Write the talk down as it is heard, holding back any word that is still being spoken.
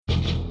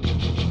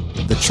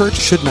church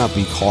should not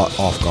be caught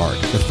off guard.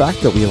 The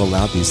fact that we have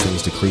allowed these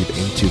things to creep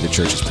into the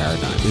church's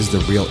paradigm is the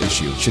real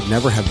issue. It should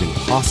never have been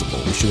possible.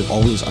 We should have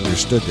always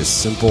understood this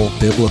simple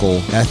biblical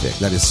ethic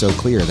that is so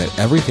clear that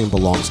everything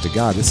belongs to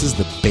God. This is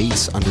the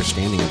base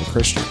understanding of a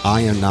Christian.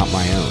 I am not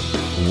my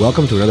own.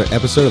 Welcome to another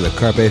episode of the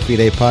Carpe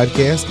Fide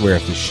podcast, where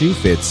if the shoe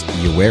fits,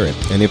 you wear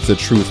it. And if the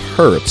truth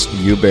hurts,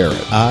 you bear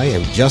it. I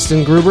am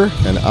Justin Gruber.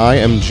 And I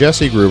am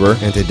Jesse Gruber.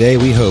 And today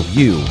we hope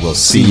you will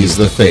seize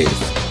the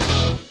faith.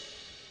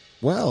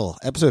 Well,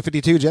 episode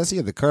 52, Jesse,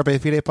 of the Carpe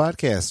Fide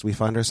podcast. We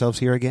find ourselves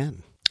here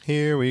again.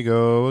 Here we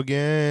go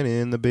again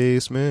in the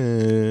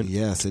basement.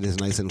 Yes, it is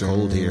nice and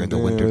cold here in the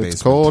winter basement.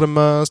 It's cold and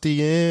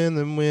musty in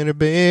the winter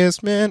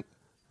basement.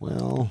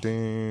 Well,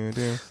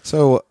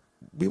 so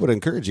we would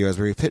encourage you, as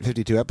we hit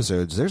 52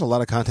 episodes, there's a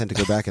lot of content to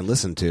go back and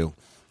listen to.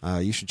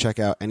 You should check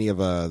out any of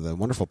the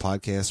wonderful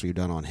podcasts we've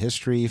done on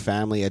history,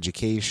 family,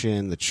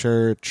 education, the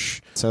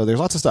church. So there's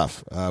lots of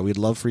stuff. We'd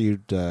love for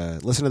you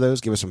to listen to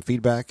those, give us some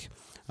feedback.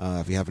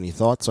 If you have any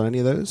thoughts on any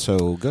of those,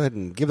 so go ahead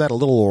and give that a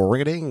little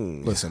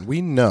ring-a-ding. Listen, we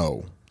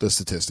know the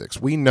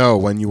statistics. We know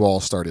when you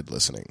all started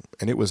listening,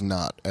 and it was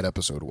not at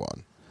episode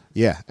 1.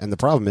 Yeah, and the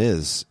problem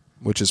is...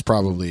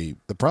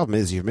 The problem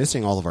is you're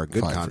missing all of our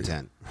good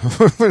content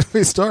when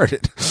we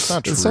started. That's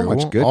not true. So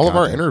much good all content. of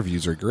our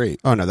interviews are great.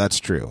 Oh, no,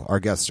 that's true. Our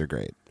guests are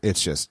great.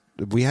 It's just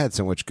we had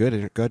so much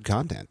good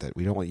content that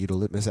we don't want you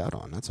to miss out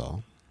on. That's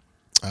all.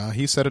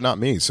 He said it, not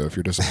me, so if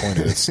you're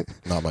disappointed, it's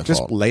not my fault.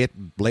 Just lay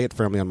it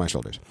firmly on my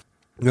shoulders.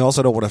 We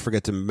also don't want to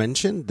forget to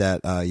mention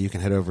that you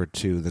can head over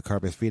to the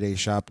Carpe Fide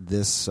shop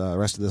this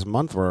rest of this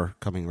month. We're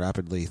coming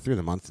rapidly through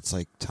the month. It's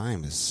like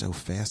time is so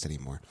fast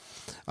anymore.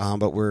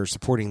 But we're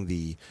supporting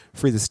the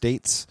Free the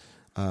States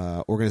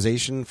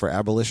organization for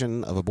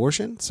abolition of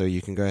abortion. So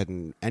you can go ahead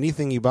and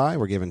anything you buy,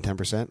 we're giving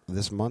 10%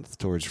 this month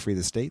towards Free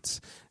the States.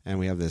 And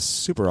we have this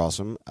super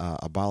awesome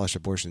Abolish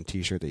Abortion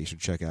t-shirt that you should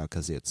check out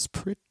because it's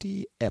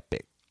pretty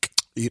epic.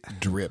 It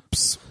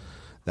drips.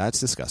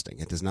 That's disgusting.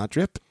 It does not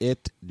drip.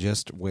 It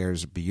just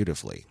wears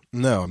beautifully.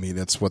 No, I mean,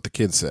 that's what the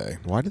kids say.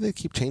 Why do they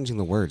keep changing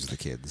the words, the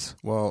kids?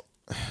 Well,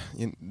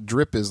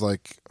 drip is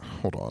like...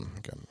 Hold on.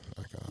 I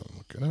gotta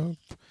look it up.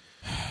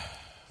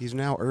 He's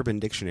now Urban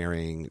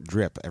Dictionarying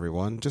drip,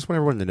 everyone. Just want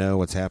everyone to know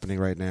what's happening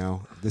right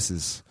now. This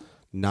is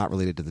not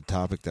related to the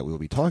topic that we will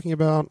be talking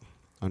about.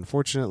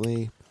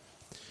 Unfortunately,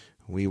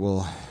 we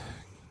will...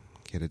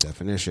 get a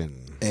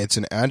definition. It's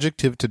an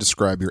adjective to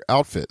describe your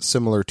outfit,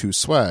 similar to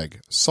swag,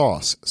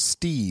 sauce,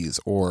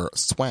 steez, or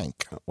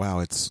swank.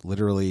 Wow, it's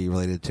literally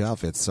related to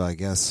outfits, so I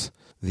guess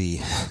the...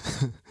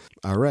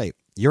 All right,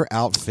 your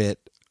outfit...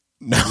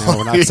 No,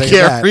 we're not you saying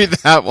can't that. read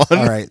that one.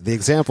 All right, the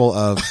example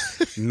of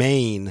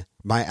Maine,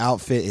 my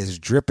outfit is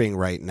dripping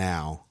right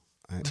now.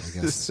 I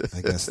guess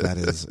that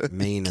is...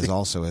 Maine is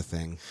also a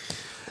thing.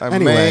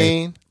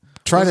 Anyway...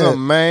 Try to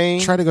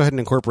go ahead and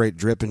incorporate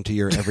drip into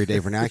your everyday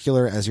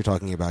vernacular as you're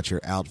talking about your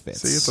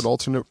outfits. See, it's an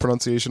alternate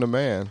pronunciation of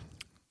man.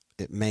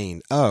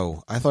 Maine.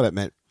 Oh, I thought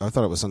it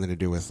was something to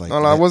do with like.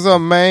 Oh, what's up,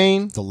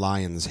 Maine? The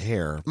lion's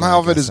hair. My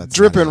outfit is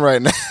dripping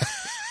right now.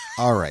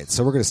 All right,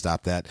 so we're going to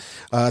stop that.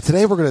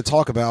 Today we're going to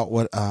talk about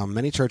what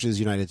many churches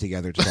united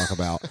together to talk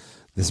about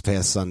this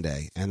past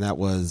Sunday, and that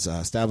was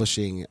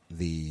establishing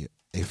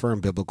a firm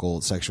biblical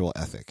sexual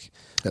ethic.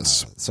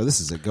 Yes. So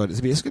this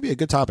could be a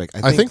good topic.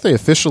 I think they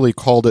officially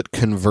called it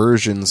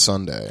Conversion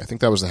Sunday. I think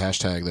that was the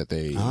hashtag that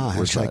they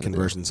were trying to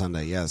Conversion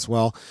Sunday, yes.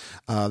 Well,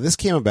 this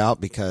came about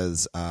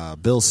because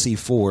Bill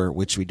C4,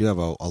 which we do have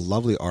a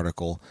lovely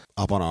article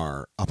up on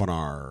our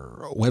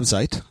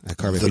website at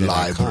The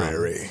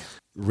library.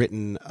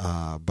 Written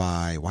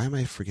by, why am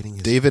I forgetting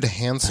his David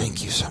Hansen.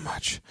 Thank you so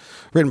much.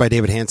 Written by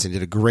David Hansen.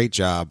 Did a great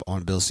job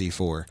on Bill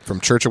C4. From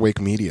Church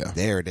Awake Media.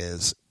 There it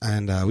is.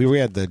 And we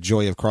had the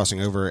joy of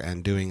crossing over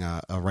and doing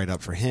a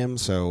write-up for him,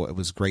 so it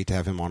was great to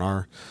have him on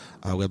our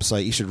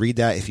website. You should read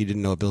that if you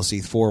didn't know what Bill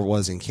C4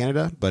 was in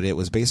Canada, but it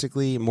was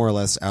basically more or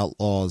less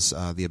outlaws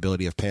the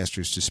ability of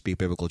pastors to speak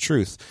biblical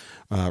truth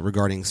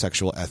regarding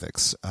sexual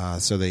ethics.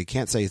 So they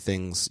can't say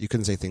things, you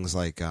couldn't say things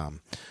like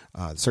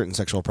certain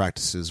sexual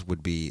practices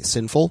would be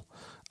sinful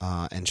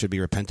and should be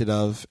repented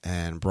of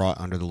and brought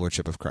under the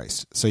lordship of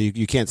Christ. So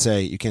you can't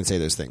say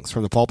those things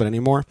from the pulpit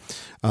anymore,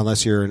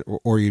 unless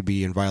you'd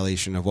be in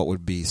violation of what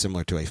would be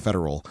similar to a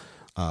federal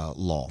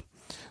law.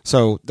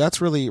 So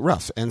that's really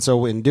rough. And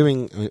so in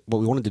doing what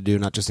we wanted to do,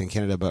 not just in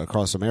Canada but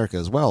across America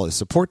as well, is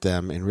support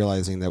them in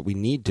realizing that we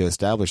need to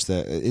establish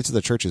it's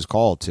the church's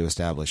call to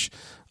establish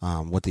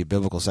what the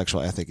biblical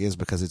sexual ethic is,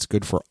 because it's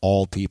good for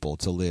all people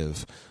to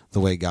live the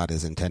way God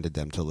has intended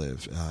them to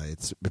live.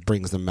 It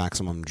brings them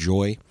maximum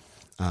joy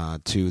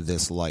to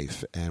this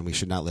life, and we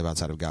should not live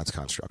outside of God's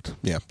construct.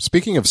 Yeah.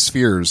 Speaking of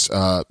spheres,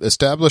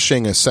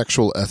 establishing a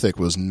sexual ethic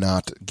was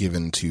not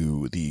given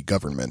to the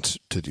government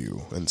to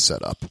do and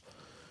set up.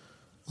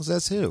 Well,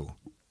 that's who?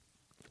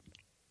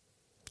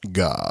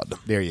 God.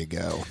 There you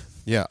go.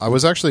 Yeah, I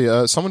was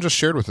actually, someone just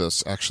shared with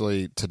us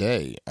actually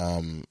today,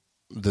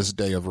 this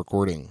day of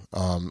recording.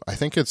 I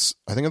think it's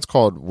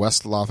called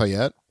West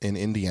Lafayette in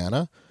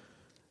Indiana.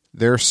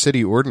 Their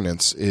city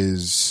ordinance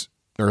is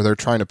or they're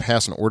trying to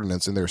pass an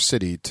ordinance in their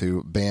city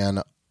to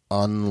ban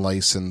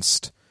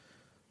unlicensed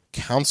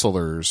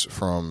counselors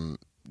from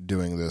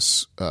doing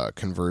this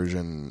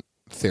conversion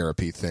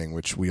therapy thing,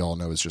 which we all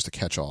know is just a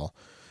catch-all.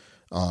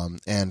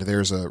 And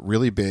there's a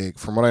really big,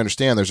 from what I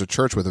understand, there's a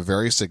church with a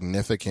very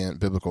significant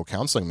biblical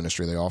counseling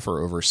ministry. They offer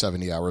over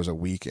 70 hours a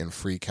week in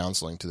free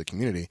counseling to the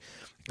community.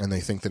 And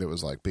they think that it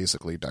was like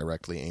basically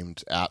directly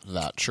aimed at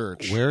that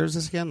church. Where is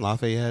this again?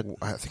 Lafayette?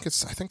 I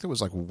think it was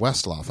like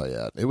West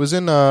Lafayette. It was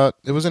in Al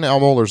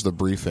Mohler's The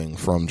Briefing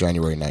from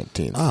January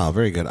 19th. Oh,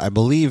 very good. I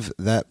believe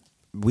that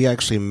we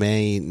actually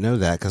may know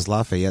that because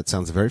Lafayette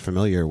sounds very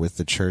familiar with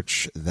the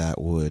church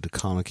that would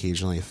come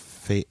occasionally.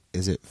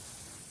 Is it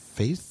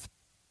Faith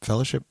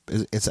Fellowship?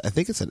 I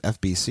think it's an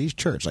FBC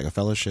church, like a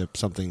fellowship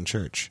something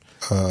church.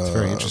 It's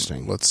very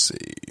interesting. Let's see.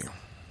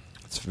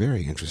 It's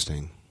very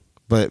interesting.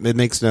 But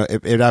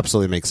it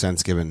absolutely makes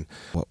sense given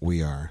what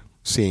we are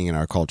seeing in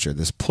our culture.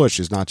 This push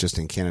is not just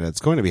in Canada.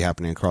 It's going to be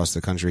happening across the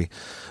country.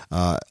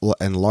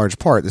 In large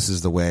part, this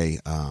is the way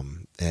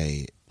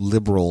a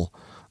liberal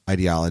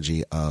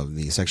ideology of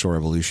the sexual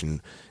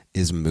revolution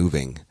is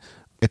moving.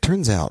 It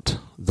turns out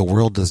the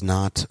world does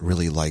not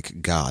really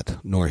like God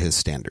nor his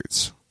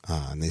standards.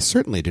 And they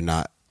certainly do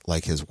not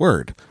like his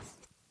word.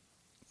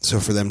 So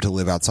for them to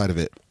live outside of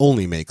it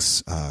only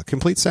makes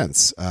complete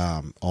sense,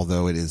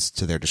 although it is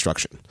to their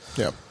destruction.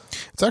 Yeah.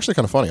 It's actually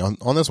kind of funny.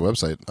 On this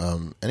website,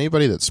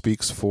 anybody that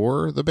speaks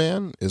for the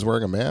ban is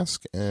wearing a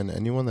mask, and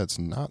anyone that's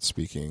not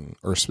speaking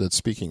or that's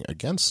speaking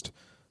against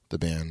the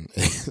ban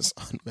is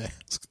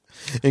unmasked,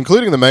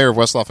 including the mayor of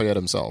West Lafayette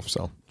himself.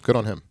 So good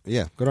on him.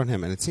 Yeah, good on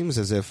him. And it seems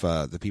as if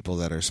the people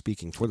that are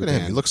speaking for the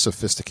ban... He looks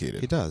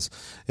sophisticated. He does.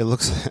 It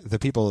looks... The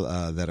people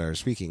that are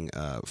speaking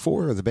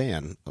for the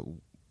ban...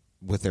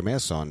 with their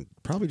masks on,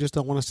 probably just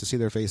don't want us to see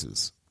their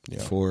faces.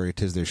 Yeah. For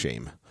it is their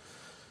shame.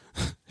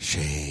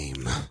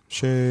 Shame.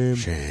 Shame.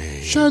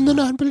 Shame. Shame the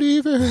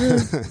non-believer.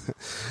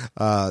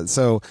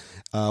 So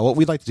what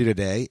we'd like to do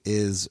today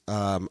is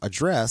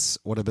address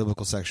what a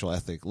biblical sexual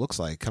ethic looks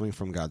like coming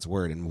from God's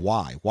word and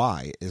why.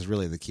 Why is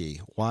really the key.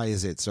 Why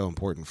is it so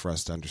important for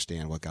us to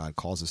understand what God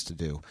calls us to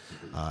do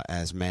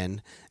as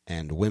men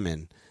and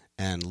women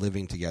and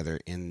living together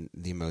in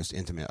the most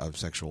intimate of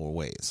sexual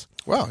ways.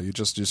 Wow, you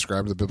just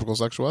described the biblical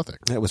sexual ethic.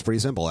 It was pretty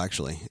simple,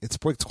 actually. It's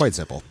quite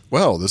simple.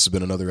 Well, this has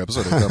been another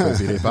episode of Carpe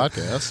Fide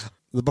Podcast.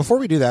 Before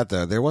we do that,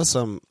 though, there's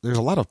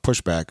a lot of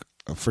pushback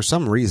for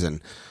some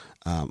reason.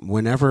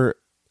 Whenever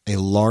a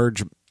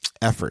large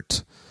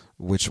effort,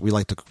 which we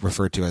like to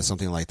refer to as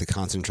something like the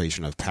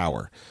concentration of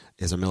power,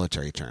 is a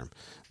military term.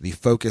 The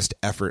focused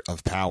effort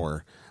of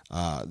power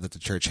that the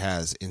church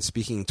has in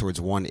speaking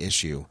towards one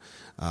issue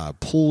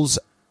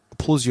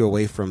pulls you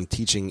away from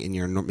teaching in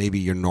your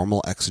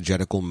normal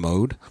exegetical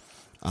mode,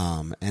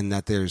 and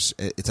that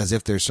it's as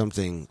if there's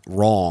something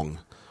wrong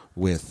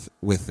with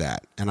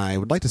that. And I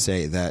would like to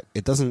say that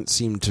it doesn't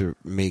seem to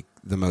make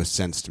the most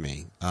sense to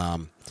me,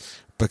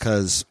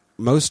 because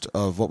most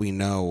of what we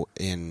know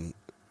in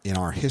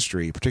our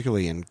history,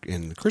 particularly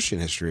in Christian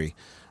history,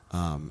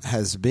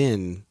 has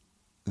been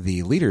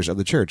the leaders of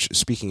the church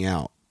speaking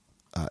out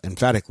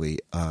emphatically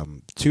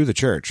to the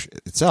church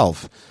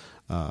itself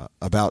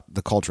about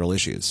the cultural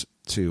issues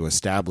to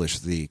establish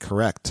the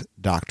correct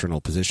doctrinal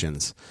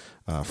positions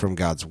from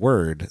God's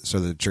word so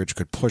the church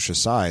could push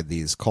aside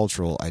these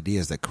cultural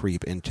ideas that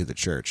creep into the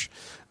church.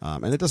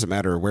 And it doesn't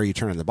matter where you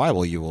turn in the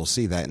Bible, you will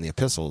see that in the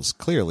epistles.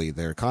 Clearly,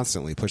 they're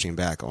constantly pushing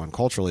back on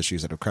cultural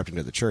issues that have crept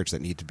into the church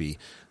that need to be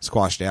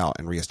squashed out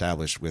and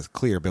reestablished with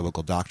clear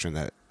biblical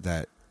doctrine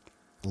that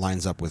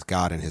lines up with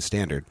God and his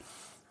standard.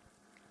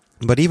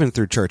 But even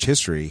through church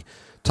history,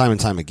 time and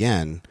time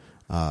again,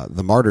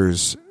 the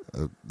martyrs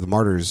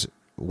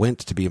went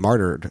to be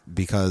martyred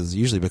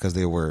usually because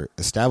they were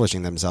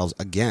establishing themselves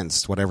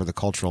against whatever the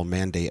cultural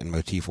mandate and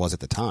motif was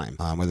at the time,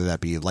 whether that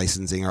be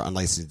licensing or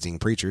unlicensing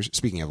preachers.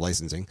 Speaking of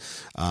licensing,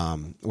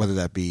 whether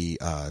that be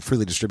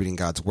freely distributing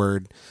God's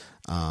word.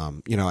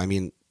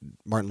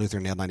 Martin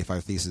Luther nailed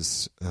 95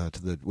 Theses to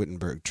the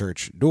Wittenberg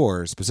church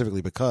door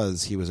specifically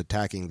because he was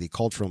attacking the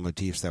cultural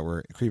motifs that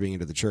were creeping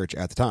into the church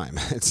at the time.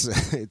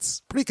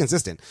 It's pretty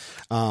consistent.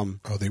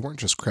 They weren't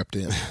just crept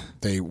in;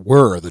 they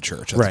were the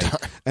church at the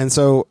time. And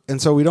so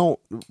we don't.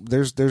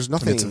 There's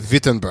nothing. And it's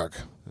Wittenberg.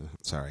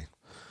 Sorry.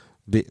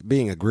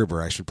 Being a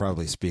Gruber, I should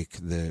probably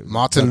speak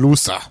Martin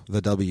Luther.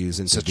 The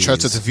W's into the D's.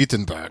 church at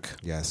Wittenberg.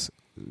 Yes.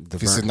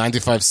 This is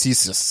 95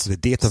 Theses. The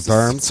Data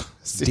Worms.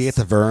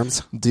 Data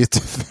Worms.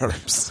 Data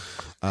Worms.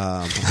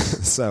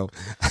 So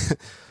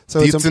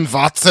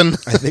Watson.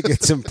 I think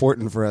it's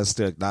important for us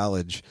to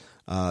acknowledge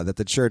that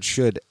the church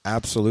should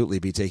absolutely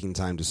be taking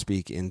time to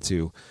speak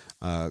into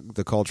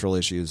the cultural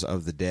issues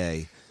of the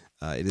day.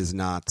 It is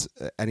not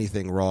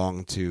anything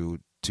wrong to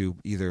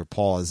either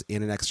pause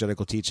in an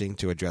exegetical teaching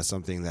to address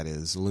something that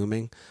is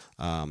looming,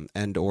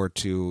 and or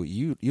to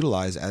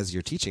utilize as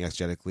you're teaching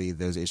exegetically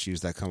those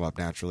issues that come up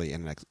naturally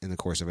in the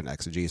course of an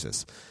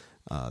exegesis.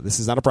 This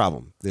is not a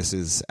problem. This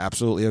is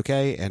absolutely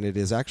okay, and it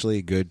is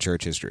actually good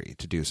church history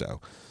to do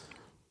so.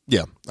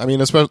 Yeah, I mean,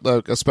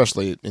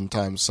 especially in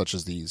times such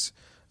as these,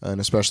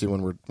 and especially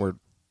when we're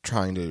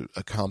trying to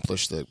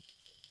accomplish the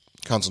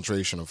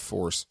concentration of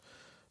force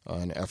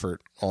and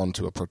effort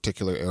onto a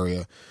particular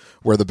area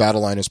where the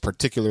battle line is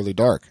particularly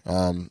dark.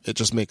 It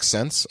just makes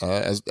sense.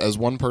 As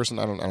one person,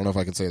 I don't know if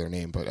I can say their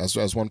name, but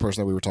as one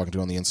person that we were talking to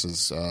on the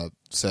Instas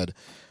said,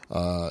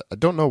 I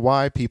don't know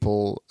why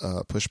people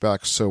push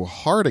back so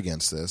hard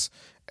against this,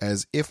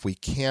 as if we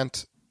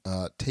can't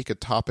take a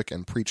topic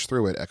and preach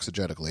through it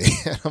exegetically.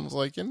 And I was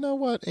like, you know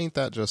what?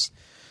 That's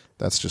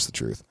just the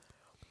truth.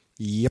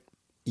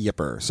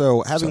 Yipper.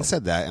 So having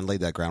said that and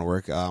laid that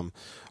groundwork,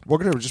 we're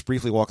going to just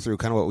briefly walk through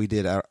kind of what we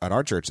did at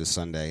our church this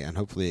Sunday, and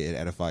hopefully it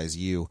edifies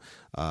you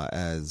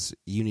as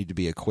you need to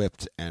be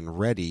equipped and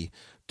ready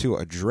to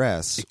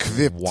address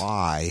Equipped.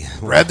 Why.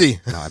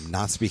 Ready. No, I'm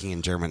not speaking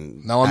in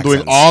German. Now I'm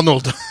accents. doing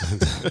Arnold.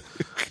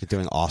 You're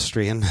doing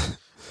Austrian.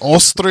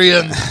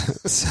 Austrian.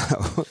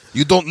 So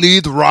You don't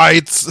need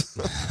rights.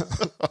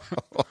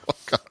 Oh,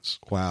 gosh.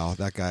 wow,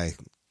 that guy.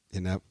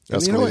 You know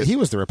Escalated. what? He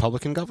was the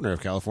Republican governor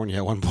of California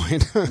at one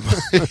point.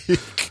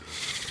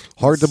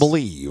 Hard to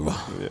believe.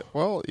 Yeah,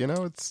 well,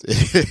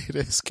 it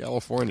is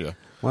California.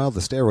 Well, the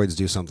steroids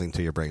do something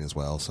to your brain as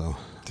well. So,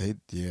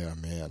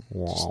 Man.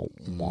 wow,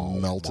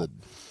 Melted.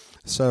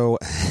 So,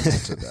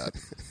 Melted that.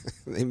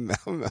 they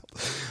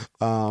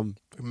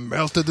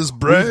Melted his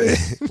brain.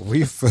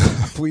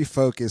 we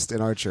focused in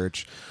our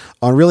church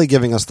on really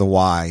giving us the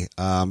why,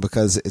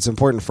 because it's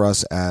important for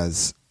us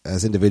as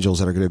individuals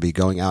that are going to be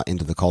going out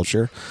into the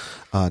culture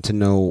to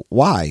know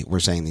why we're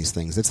saying these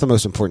things. It's the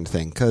most important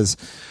thing, because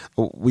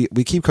we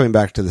keep coming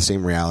back to the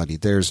same reality.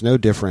 There's no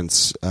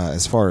difference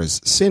as far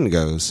as sin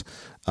goes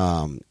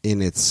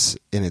in its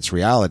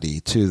reality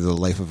to the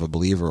life of a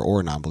believer or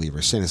a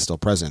non-believer. Sin is still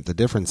present. The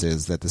difference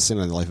is that the sin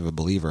in the life of a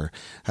believer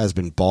has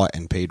been bought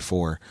and paid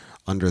for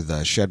under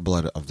the shed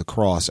blood of the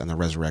cross and the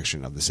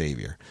resurrection of the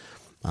Savior.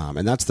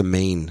 And that's the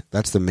main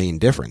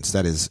difference.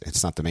 That is,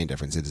 it's not the main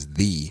difference. It is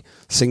the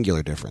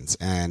singular difference.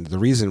 And the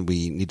reason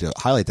we need to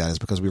highlight that is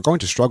because we're going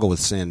to struggle with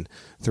sin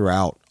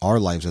throughout our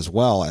lives, as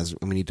well as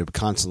we need to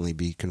constantly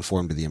be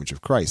conformed to the image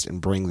of Christ and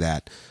bring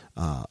that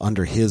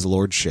under His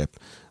lordship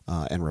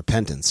and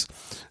repentance.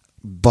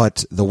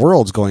 But the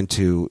world's going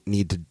to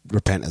need to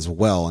repent as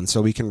well, and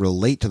so we can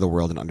relate to the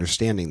world in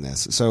understanding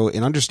this. So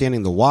in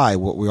understanding the why,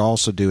 what we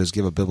also do is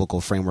give a biblical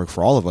framework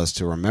for all of us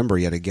to remember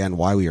yet again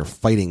why we are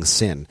fighting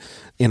sin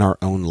in our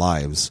own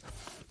lives.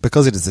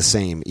 Because it is the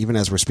same, even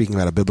as we're speaking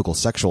about a biblical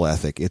sexual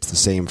ethic, it's the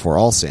same for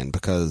all sin,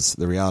 because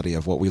the reality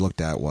of what we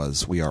looked at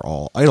was we are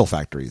all idol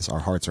factories. Our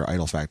hearts are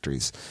idol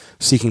factories,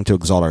 seeking to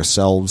exalt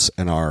ourselves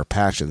and our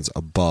passions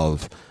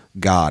above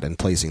God and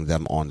placing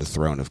them on the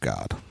throne of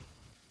God.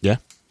 Yeah?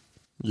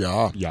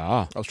 Yeah.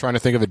 Yeah. I was trying to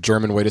think of a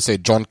German way to say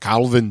John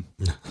Calvin,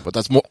 but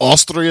that's more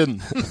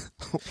Austrian.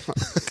 Oh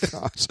my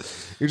gosh,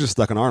 you're just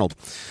stuck in Arnold.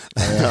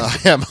 I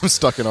am. I'm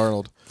stuck in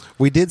Arnold.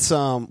 We did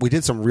some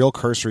real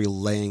cursory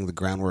laying the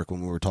groundwork when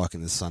we were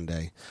talking this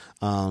Sunday.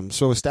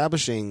 So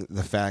establishing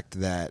the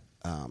fact that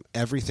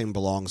everything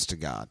belongs to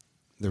God.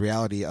 The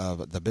reality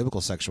of the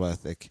biblical sexual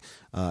ethic,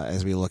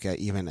 as we look at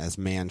even as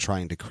man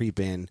trying to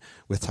creep in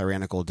with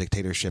tyrannical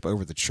dictatorship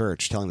over the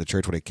church, telling the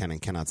church what it can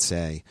and cannot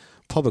say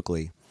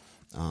publicly.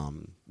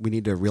 We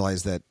need to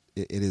realize that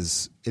it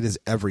is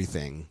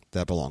everything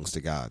that belongs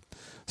to God.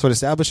 So in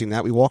establishing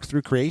that, we walked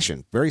through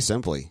creation very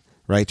simply,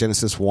 right?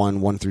 Genesis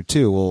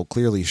 1:1-2 will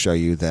clearly show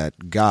you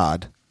that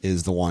God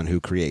is the one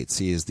who creates.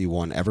 He is the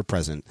one ever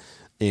present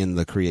in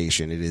the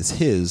creation. It is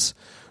His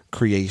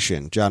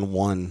creation. John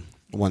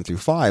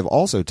 1:1-5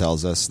 also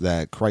tells us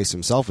that Christ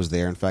Himself is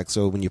there. In fact,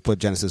 so when you put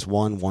Genesis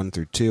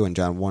 1:1-2 and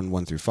John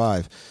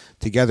 1:1-5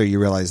 together, you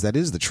realize that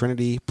is the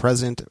Trinity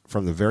present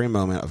from the very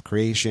moment of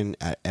creation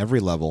at every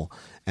level,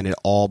 and it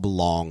all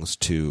belongs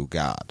to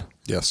God.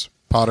 Yes.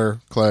 Potter,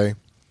 clay.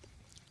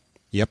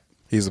 Yep.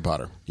 He's the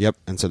potter. Yep.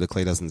 And so the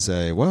clay doesn't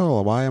say,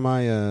 well, why am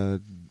I a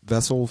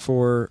vessel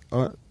for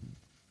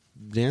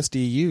nasty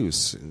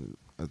use?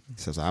 He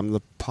says, I'm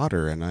the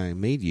potter, and I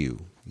made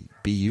you.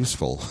 Be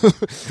useful.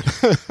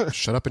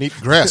 Shut up and eat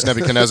grass,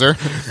 Nebuchadnezzar.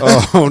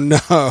 Oh,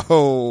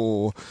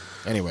 no.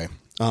 Anyway.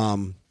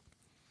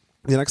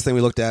 The next thing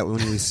we looked at when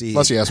we see...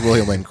 Unless you ask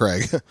William Lane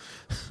Craig.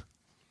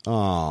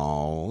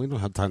 Oh, we don't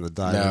have time to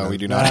dive into No, we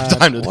do not have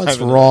time to dive What's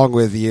into wrong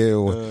with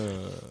you?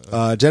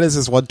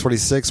 Genesis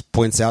 1:26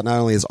 points out not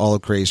only is all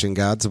of creation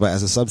God's, but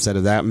as a subset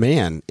of that,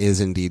 man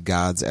is indeed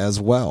God's as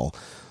well.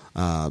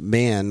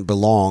 Man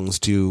belongs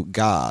to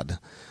God.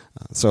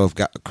 So if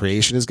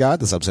creation is God,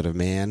 the subset of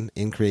man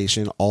in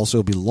creation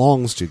also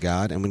belongs to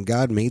God. And when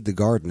God made the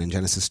garden in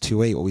Genesis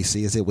 2:8, what we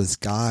see is it was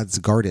God's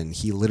garden.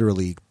 He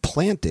literally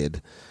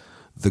planted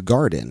the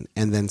garden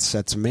and then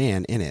sets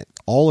man in it.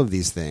 All of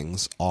these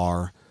things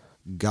are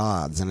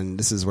God's. And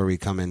this is where we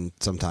come in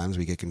sometimes.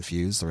 We get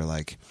confused. We're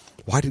like,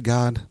 why did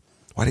God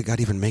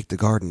even make the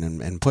garden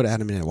and put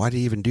Adam in it? Why did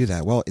He even do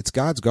that? Well, it's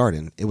God's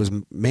garden.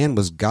 Man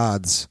was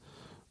God's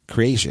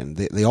creation.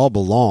 They all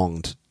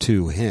belonged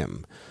to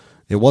Him.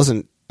 It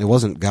wasn't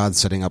God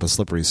setting up a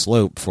slippery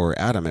slope for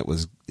Adam. It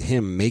was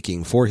Him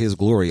making for His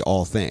glory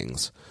all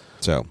things.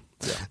 So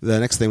the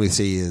next thing we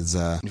see is...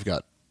 You've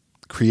got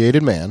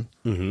created man.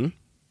 Mm-hmm.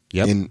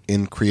 Yep.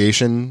 in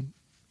creation,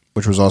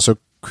 which was also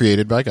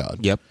created by God.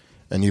 Yep.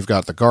 And you've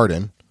got the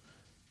garden,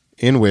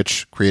 in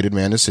which created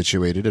man is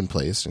situated and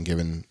placed and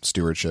given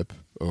stewardship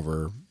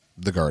over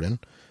the garden.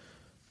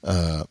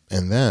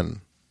 And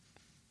then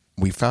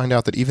we find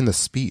out that even the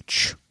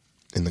speech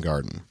in the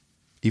garden,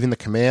 even the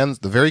commands,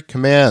 the very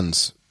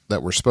commands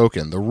that were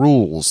spoken, the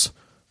rules,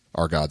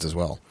 are God's as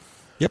well.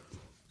 Yep.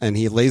 And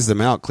he lays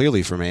them out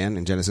clearly for man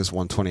in Genesis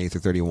 1:28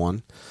 through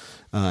 31,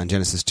 and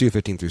Genesis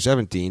 2:15 through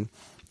 17,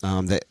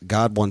 that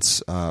God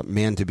wants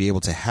man to be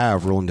able to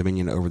have rule and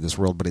dominion over this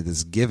world, but it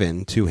is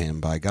given to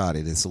him by God.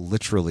 It is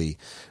literally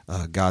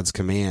God's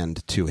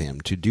command to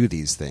him to do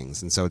these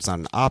things. And so it's not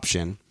an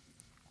option.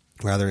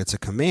 Rather, it's a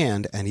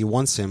command, and he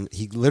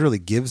literally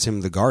gives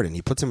him the garden.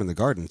 He puts him in the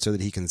garden so that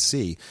he can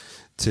see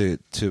to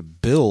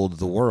build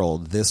the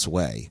world this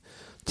way,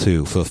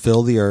 to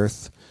fulfill the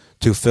earth,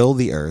 to fill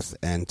the earth,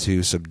 and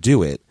to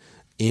subdue it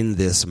in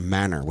this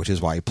manner, which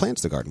is why he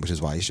plants the garden, which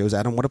is why he shows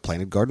Adam what a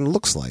planted garden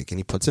looks like, and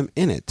he puts him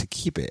in it to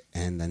keep it,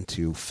 and then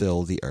to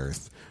fill the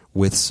earth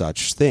with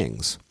such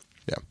things.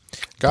 Yeah,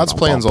 God's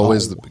plans are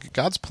always the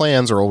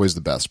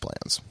best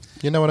plans.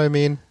 You know what I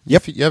mean?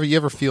 Yep. You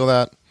ever feel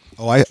that?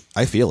 Oh, I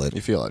feel it.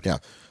 You feel it, yeah.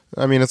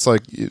 I mean, it's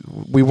like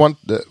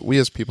we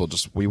as people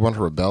we want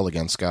to rebel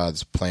against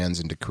God's plans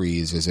and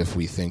decrees as if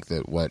we think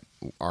that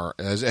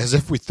as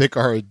if we think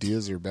our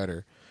ideas are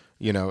better,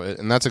 you know.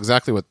 And that's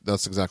exactly what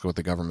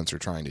the governments are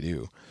trying to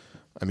do.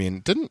 I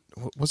mean,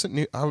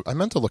 I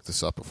meant to look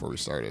this up before we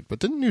started, but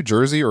didn't New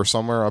Jersey or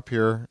somewhere up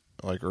here,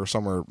 or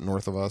somewhere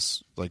north of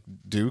us,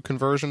 do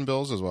conversion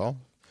bills as well?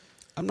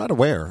 I'm not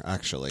aware,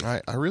 actually.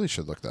 I really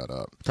should look that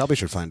up. Probably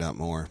should find out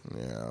more.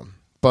 Yeah.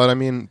 But I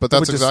mean,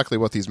 that's exactly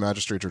what these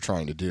magistrates are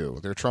trying to do.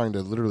 They're trying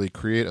to literally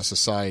create a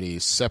society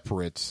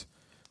separate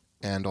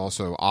and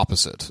also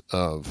opposite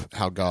of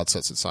how God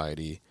set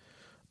society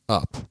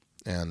up.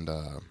 And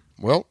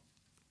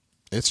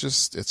it's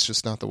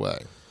just not the way.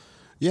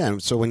 Yeah,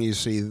 and so when you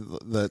see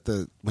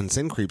when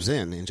sin creeps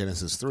in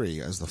Genesis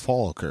 3 as the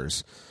fall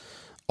occurs,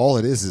 all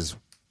it is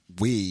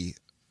we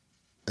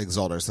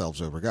exalt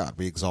ourselves over God.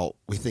 We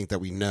think that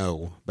we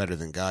know better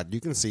than God. You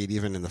can see it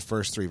even in the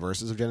first 3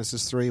 verses of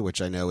Genesis 3,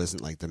 which I know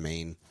isn't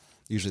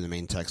usually the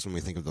main text when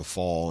we think of the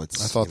fall. I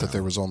thought that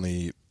there was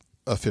only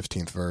a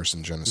 15th verse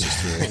in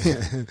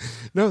Genesis 3.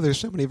 No, there's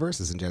so many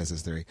verses in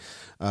Genesis 3.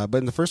 But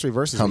in the first 3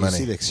 verses, how many?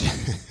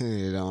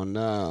 You don't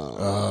know.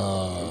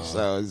 Oh. I'm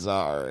so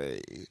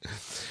sorry.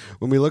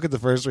 When we look at the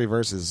first 3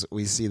 verses,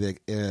 we see the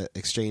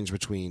exchange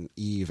between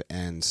Eve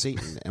and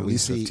Satan, and we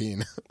see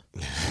 15.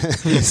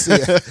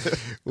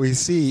 we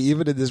see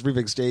even in this brief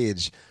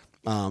exchange,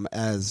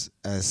 as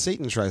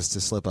Satan tries to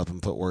slip up and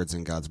put words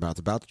in God's mouth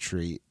about the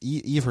tree,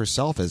 Eve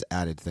herself has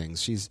added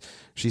things.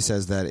 She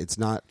says that it's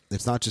not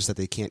just that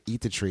they can't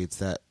eat the tree; it's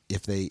that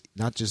if they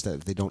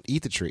don't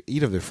eat the tree,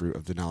 eat of the fruit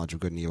of the knowledge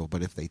of good and evil,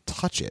 but if they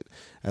touch it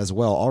as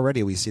well.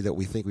 Already we see that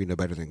we think we know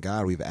better than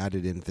God. We've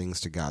added in things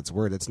to God's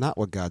word. That's not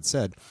what God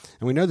said,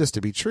 and we know this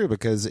to be true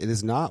because it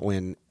is not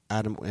when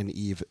Adam and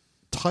Eve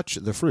touch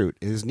the fruit.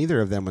 It is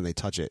neither of them when they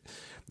touch it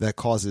that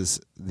causes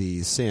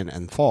the sin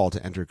and fall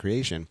to enter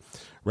creation.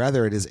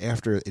 Rather, it is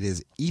after it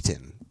is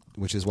eaten,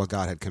 which is what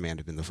God had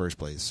commanded in the first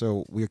place.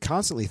 So we're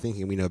constantly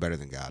thinking we know better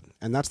than God,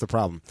 and that's the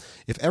problem.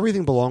 If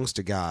everything belongs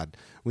to God,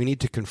 we need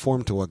to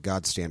conform to what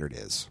God's standard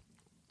is.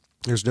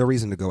 There's no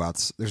reason to go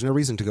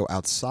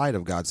outside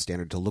of God's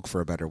standard to look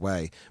for a better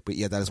way, but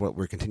yet that is what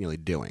we're continually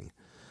doing,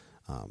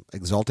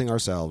 exalting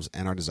ourselves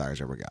and our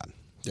desires over God.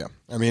 Yeah.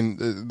 I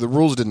mean, the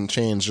rules didn't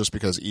change just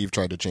because Eve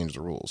tried to change the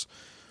rules.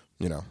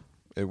 You know,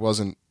 it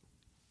wasn't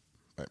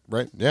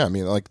right. Yeah. I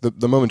mean,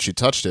 the moment she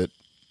touched it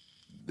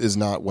is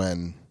not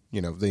when,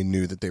 they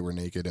knew that they were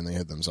naked and they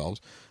hid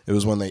themselves. It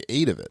was when they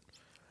ate of it.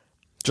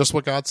 Just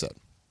what God said.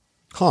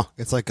 Huh.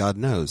 It's like God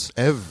knows.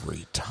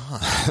 Every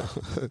time.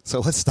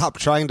 So let's stop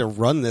trying to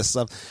run this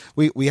stuff.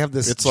 We have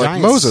this. It's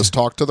like Moses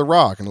talked to the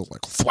rock and it was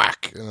like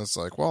thwack. And it's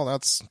like, well,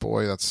 that's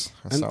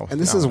how. And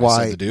this is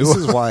why. This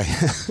is why.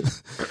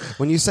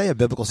 When you say a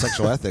biblical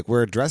sexual ethic, we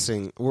are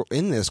addressing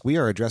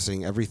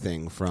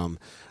everything from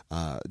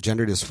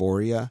gender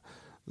dysphoria,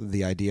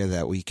 the idea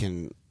that we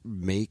can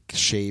make,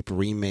 shape,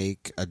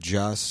 remake,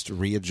 adjust,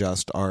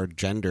 readjust our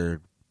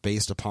gender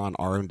based upon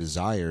our own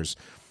desires,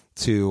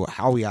 to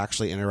how we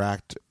actually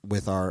interact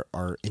with our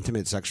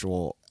intimate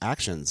sexual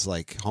actions,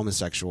 like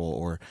homosexual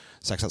or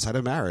sex outside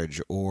of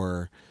marriage,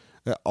 or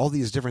all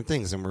these different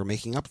things. And we're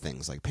making up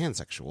things like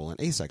pansexual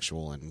and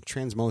asexual and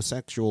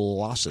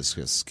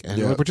transmosexual,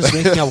 and we're just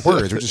making up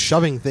words. We're just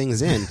shoving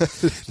things in.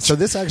 So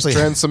this actually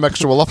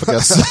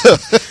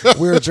transsexual.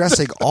 We're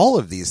addressing all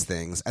of these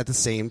things at the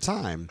same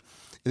time.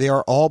 They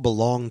are all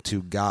belong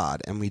to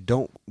God, and we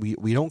don't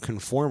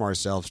conform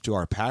ourselves to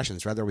our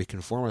passions. Rather, we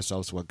conform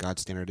ourselves to what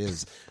God's standard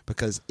is,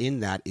 because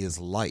in that is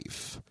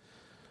life.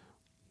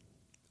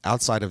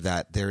 Outside of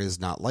that, there is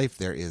not life.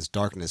 There is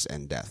darkness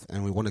and death,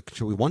 and we want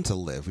to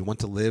live. We want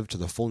to live to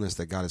the fullness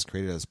that God has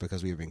created us,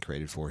 because we have been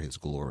created for His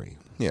glory.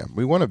 Yeah,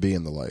 we want to be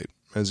in the light,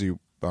 as you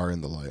are in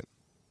the light,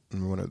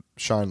 and we want to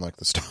shine like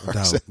the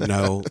stars.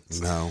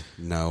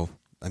 No.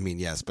 I mean,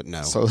 yes, but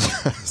no. So,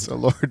 so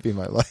Lord, be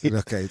my light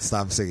Okay,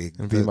 stop singing.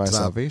 and be my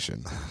Stop.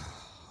 salvation.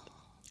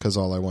 Because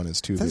all I want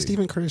is to Is that be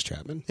Stephen Curtis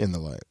Chapman? in the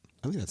light.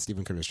 I think that's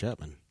Stephen Curtis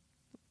Chapman.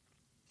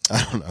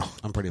 I don't know.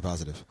 I'm pretty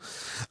positive.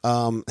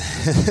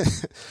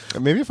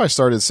 Maybe if I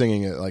started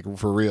singing it like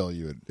for real,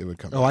 it would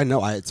come. Oh, I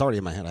know. It's already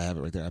in my head. I have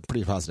it right there. I'm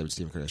pretty positive it's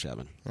Stephen Curtis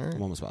Chapman.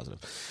 I'm almost positive.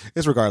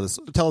 It's regardless.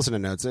 Tell us in the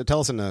notes. Tell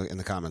us in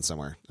the comments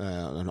somewhere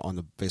on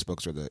the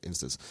Facebooks or the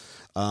Instas.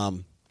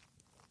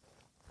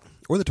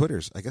 Or the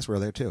Twitters. I guess we're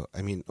there too.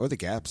 I mean, or the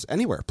Gaps.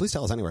 Anywhere. Please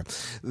tell us anywhere.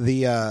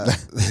 The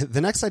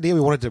the next idea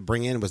we wanted to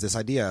bring in was this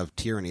idea of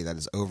tyranny that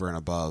is over and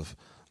above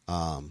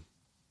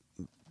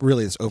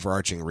really this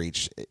overarching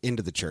reach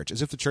into the church,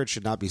 as if the church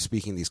should not be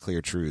speaking these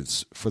clear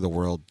truths for the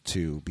world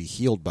to be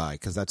healed by,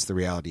 because that's the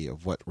reality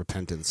of what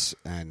repentance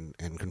and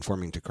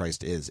conforming to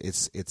Christ is.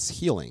 It's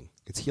healing.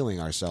 It's healing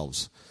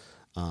ourselves.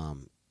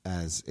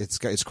 As it's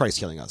Christ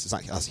healing us. It's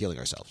not us healing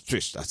ourselves.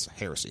 Jeez, that's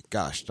heresy.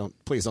 Gosh,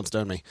 please don't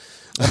stone me.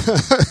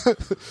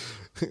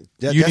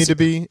 You need to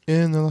be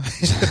in the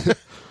light.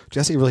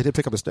 Jesse really did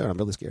pick up a stone. I'm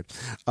really scared.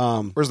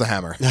 Where's the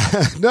hammer?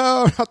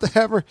 No, not the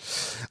hammer.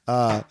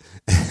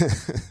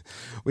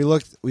 We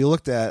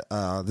looked at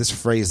this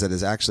phrase that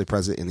is actually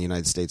present in the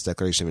United States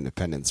Declaration of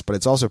Independence, but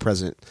it's also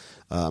present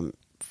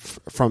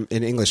from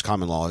in English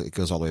common law. It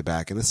goes all the way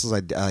back, and this is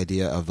the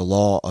idea of the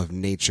law of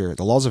nature,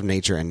 the laws of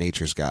nature, and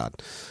nature's God.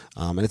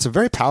 And it's a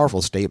very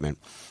powerful statement.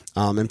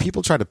 And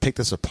people try to pick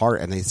this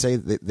apart, and they say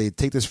they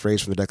take this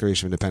phrase from the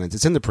Declaration of Independence.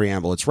 It's in the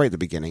preamble. It's right at the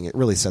beginning. It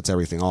really sets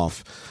everything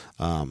off.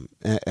 And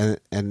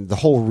the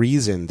whole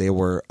reason they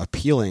were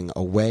appealing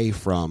away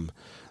from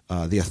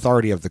the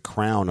authority of the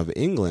Crown of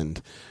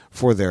England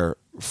for their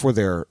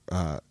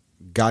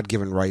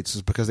God-given rights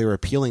is because they were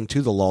appealing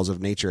to the laws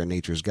of nature and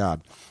nature's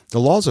God. The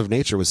laws of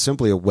nature was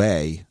simply a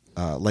way,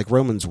 like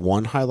Romans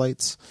 1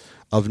 highlights,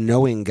 of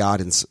knowing God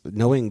and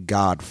knowing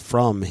God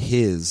from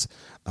His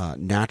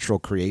natural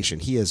creation.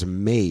 He has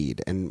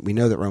made, and we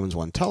know that Romans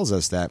 1 tells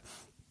us that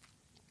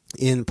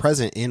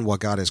present in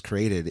what God has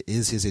created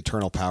is His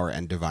eternal power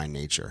and divine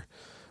nature.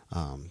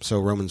 So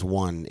Romans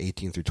 1,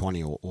 18 through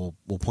 20 will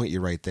point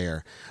you right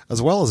there,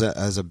 as well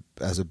as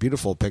a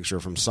beautiful picture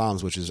from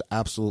Psalms, which is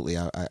absolutely,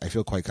 I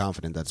feel quite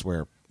confident that's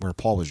where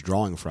Paul was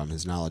drawing from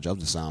his knowledge of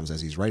the Psalms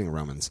as he's writing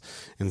Romans,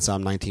 in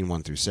Psalm 19,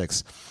 1 through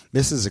 6.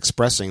 This is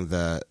expressing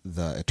the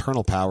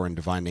eternal power and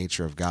divine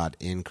nature of God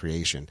in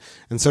creation.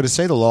 And so to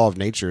say the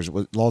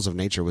laws of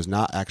nature was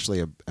not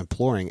actually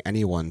imploring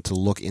anyone to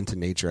look into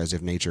nature as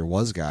if nature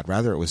was God.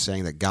 Rather, it was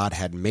saying that God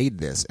had made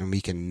this, and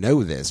we can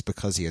know this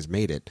because He has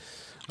made it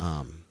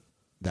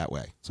that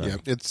way. So yeah,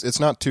 it's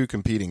not two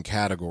competing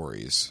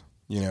categories.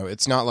 You know,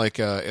 it's not like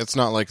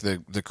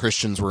the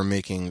Christians were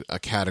making a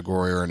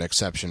category or an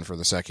exception for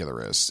the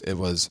secularists.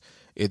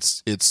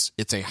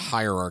 It's a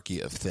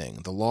hierarchy of thing.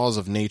 The laws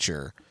of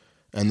nature,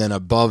 and then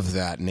above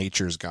that,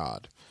 nature's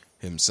God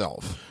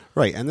Himself.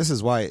 Right, and this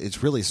is why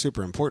it's really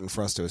super important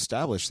for us to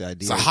establish the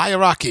idea. It's a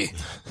hierarchy.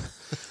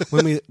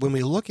 when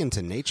we look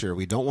into nature,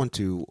 we don't want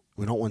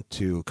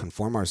to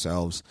conform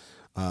ourselves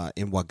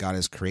in what God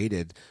has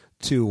created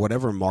to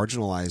whatever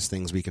marginalized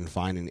things we can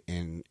find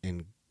in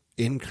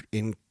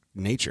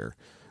nature,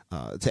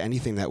 to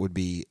anything that would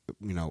be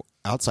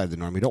outside the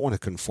norm. We don't want to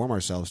conform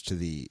ourselves to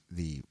the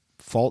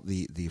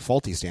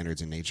faulty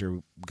standards in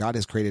nature. God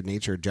has created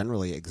nature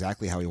generally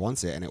exactly how He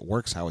wants it, and it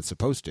works how it's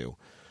supposed to.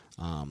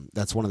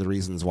 That's one of the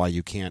reasons why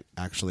you can't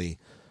actually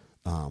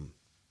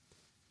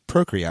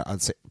procreate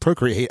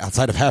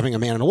outside of having a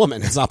man and a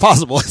woman. It's not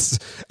possible. It's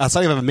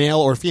outside of a male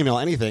or female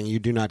anything, you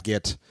do not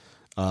get.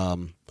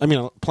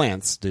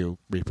 Plants do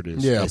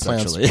reproduce. Yeah,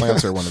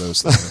 plants are one of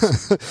those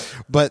things.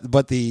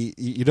 but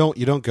you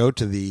don't go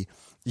to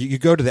you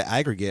go to the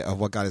aggregate of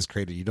what God has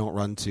created. You don't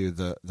run to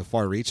the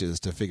far reaches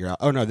to figure out,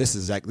 oh no, this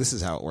is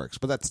how it works.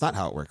 But that's not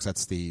how it works.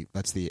 That's the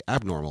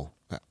abnormal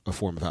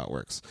form of how it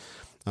works.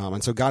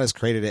 And so God has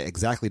created it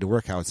exactly to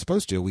work how it's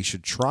supposed to. We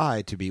should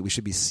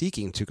be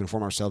seeking to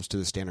conform ourselves to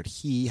the standard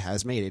He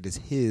has made. It is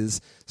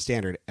His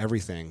standard.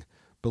 Everything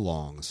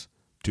belongs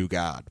to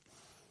God.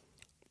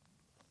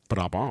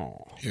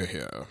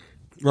 Yeah.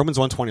 Romans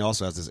 1:20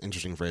 also has this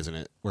interesting phrase in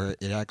it where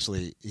it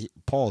actually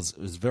Paul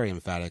is very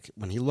emphatic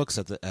when he looks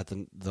at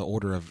the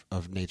order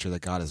of nature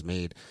that God has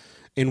made,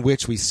 in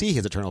which we see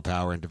His eternal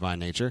power and divine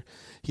nature.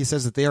 He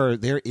says that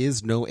there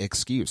is no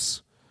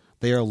excuse.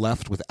 They are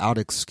left without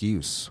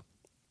excuse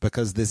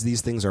because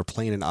these things are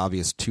plain and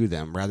obvious to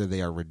them. Rather,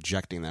 they are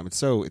rejecting them. It's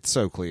so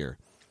clear,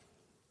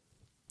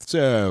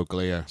 so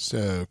clear,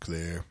 so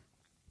clear,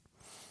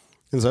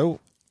 and so.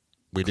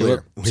 We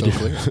do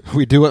clear.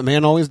 We do what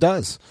man always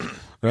does,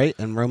 right?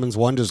 And Romans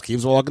 1 just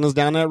keeps walking us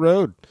down that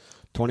road,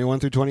 21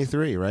 through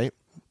 23, right?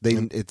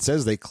 It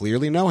says they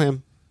clearly know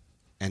Him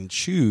and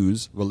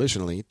choose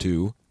volitionally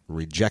to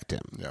reject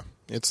Him. Yeah,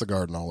 it's the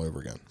garden all over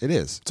again. It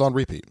is. It's on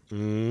repeat.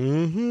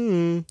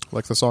 Mm-hmm.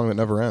 Like the song that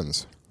never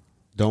ends.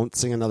 Don't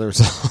sing another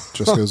song.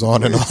 Just goes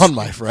on and on,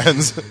 my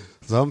friends.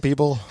 Some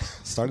people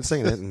started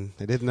singing it, and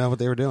they didn't know what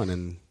they were doing,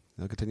 and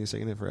they'll continue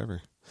singing it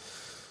forever.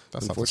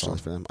 That's not the unfortunately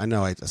song. for them. I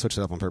know I switched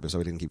it up on purpose so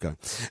we didn't keep going.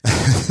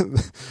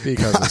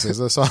 Because this is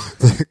the song.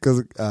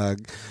 Because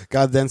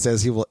God then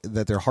says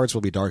that their hearts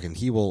will be darkened.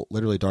 He will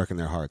literally darken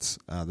their hearts.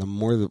 The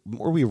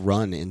more we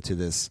run into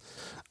this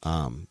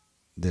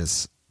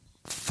this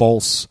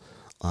false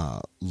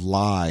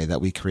lie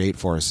that we create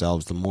for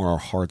ourselves, the more our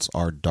hearts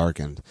are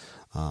darkened.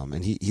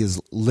 And he is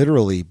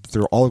literally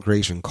through all of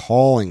creation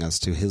calling us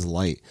to his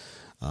light,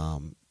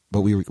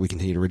 but we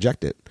continue to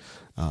reject it.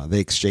 They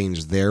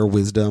exchange their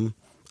wisdom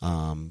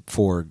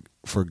for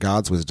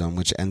God's wisdom,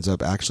 which ends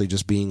up actually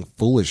just being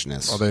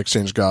foolishness. Well, they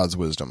exchange God's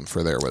wisdom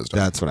for their wisdom.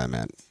 That's what I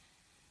meant.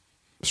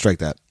 Strike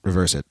that.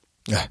 Reverse it.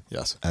 Yeah.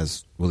 Yes.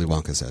 As Willy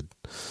Wonka said.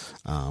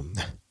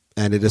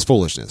 And it is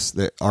foolishness.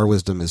 Our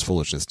wisdom is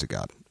foolishness to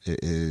God.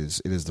 It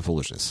is the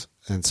foolishness.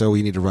 And so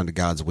we need to run to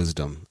God's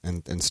wisdom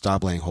and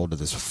stop laying hold of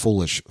this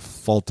foolish,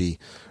 faulty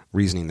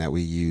reasoning that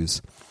we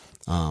use.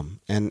 And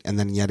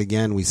then yet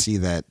again, we see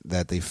that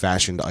they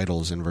fashioned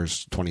idols in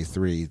verse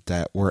 23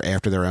 that were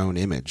after their own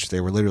image.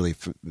 They were literally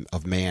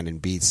of man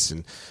and beasts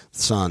and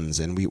sons,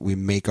 and we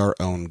make our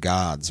own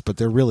gods. But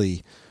they're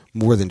really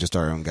more than just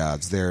our own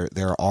gods. They're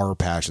our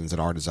passions and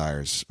our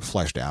desires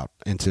fleshed out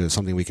into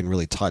something we can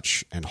really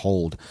touch and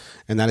hold.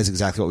 And that is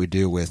exactly what we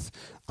do with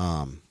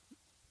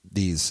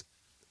the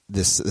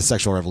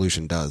sexual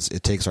revolution does.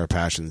 It takes our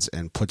passions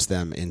and puts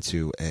them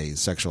into a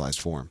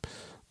sexualized form.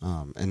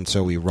 And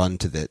so we run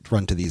to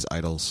these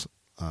idols.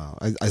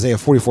 Isaiah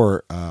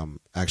 44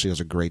 actually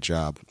does a great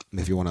job.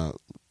 If you want to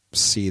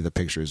see the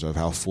pictures of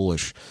how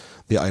foolish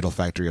the idol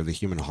factory of the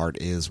human heart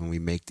is when we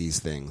make these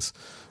things.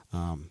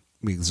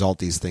 We exalt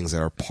these things that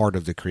are part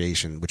of the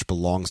creation, which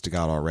belongs to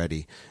God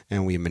already,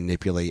 and we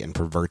manipulate and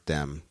pervert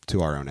them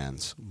to our own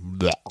ends.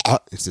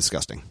 It's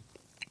disgusting.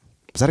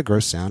 Was that a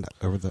gross sound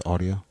over the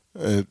audio?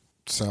 It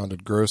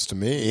sounded gross to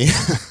me.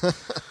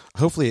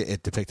 Hopefully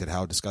it depicted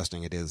how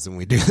disgusting it is when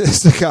we do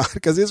this to God,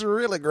 because it's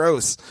really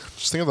gross.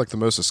 Just think of like the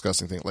most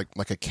disgusting thing,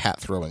 like a cat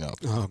throwing up.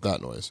 Oh,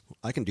 that noise.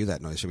 I can do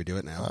that noise. Should we do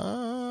it now?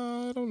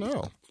 I don't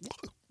know.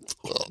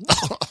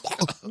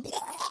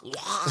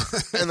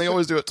 And they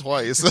always do it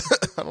twice.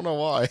 I don't know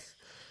why.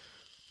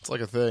 It's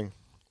like a thing.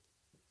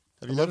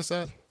 Have you noticed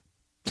that?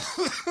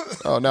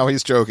 Oh, now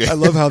he's joking. I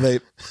love how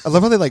they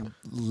like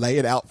lay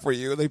it out for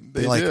you. They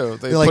like, do.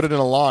 They like, put it in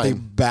a line. They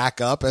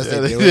back up as Yeah,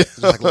 they they do do. it.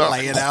 Just like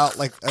lay it out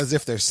like as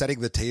if they're setting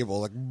the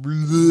table. Like,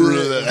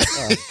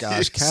 oh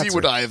gosh, cats See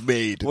what I have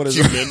made, What is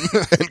human,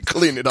 and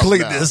clean it up.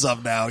 clean now this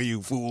up now,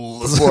 you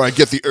fools. before I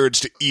get the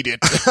urge to eat it.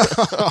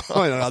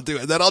 I'll do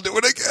it. Then I'll do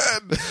it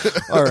again.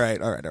 All right.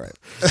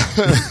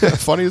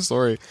 Funny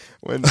story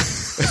when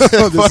This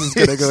is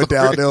gonna go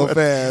downhill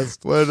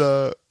fast.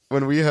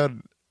 When we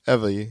had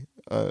Evie,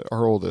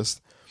 our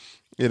oldest,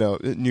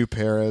 new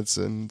parents,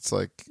 and it's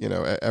like,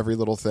 every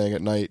little thing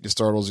at night just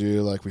startles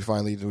you. Like we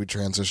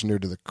transitioned her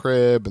to the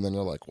crib, and then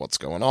you're like, what's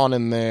going on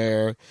in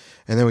there?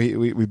 And then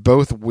we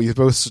both we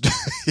both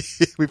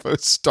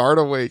start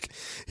awake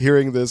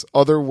hearing this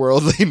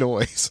otherworldly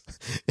noise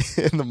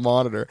in the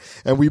monitor,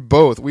 and we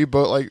both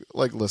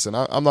like listen,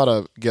 I'm not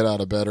a get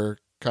out of bedder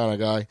kind of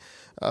guy.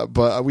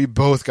 But we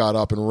both got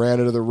up and ran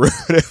into the room,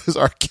 and it was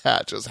our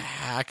cat just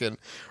hacking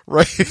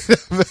right in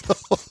the middle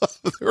of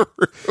the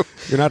room.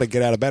 You're not a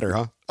get out of better,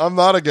 huh? I'm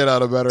not a get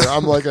out of bedder.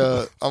 I'm like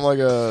a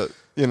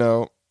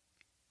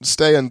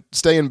stay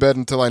in bed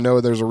until I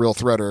know there's a real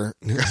threater.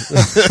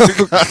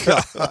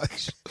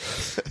 Gosh.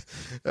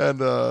 And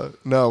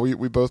no,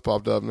 we both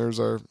popped up, and there's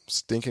our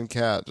stinking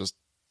cat just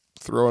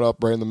throwing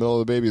up right in the middle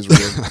of the baby's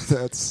room.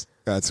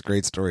 That's a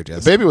great story,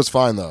 Jess. The baby was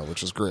fine though,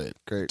 which is great.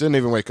 Great. Didn't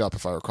even wake up,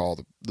 if I recall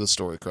the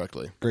story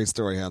correctly. Great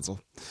story,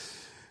 Hansel.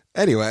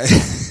 Anyway.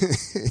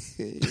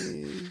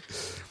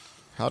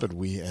 How did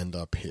we end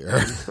up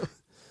here?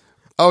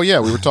 Oh yeah,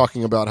 we were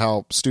talking about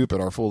how stupid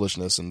our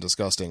foolishness and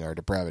disgusting our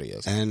depravity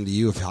is. And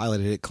you have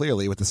highlighted it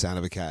clearly with the sound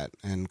of a cat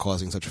and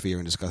causing such fear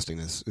and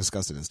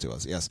disgustedness to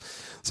us. Yes.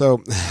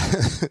 So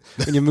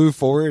when you move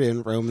forward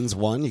in Romans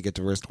 1, you get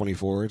to verse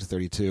 24 to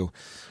 32.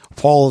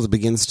 Paul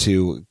begins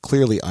to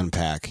clearly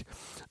unpack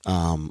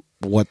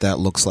what that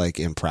looks like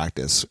in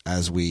practice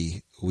as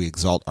we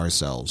exalt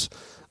ourselves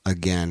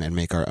again and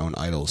make our own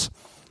idols.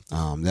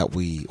 That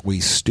we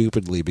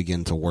stupidly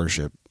begin to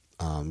worship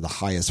the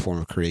highest form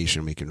of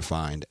creation we can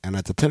find. And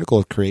at the pinnacle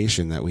of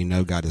creation that we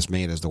know God has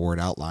made, as the word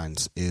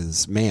outlines,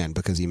 is man,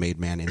 because he made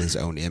man in his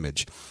own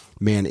image.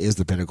 Man is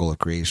the pinnacle of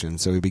creation.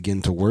 So we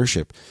begin to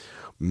worship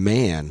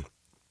man.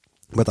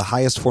 But the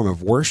highest form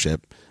of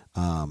worship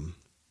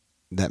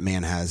that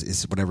man has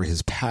is whatever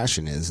his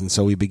passion is. And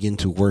so we begin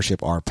to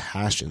worship our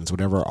passions,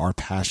 whatever our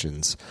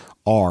passions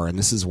are. And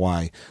this is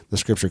why the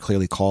scripture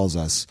clearly calls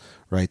us,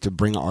 right, to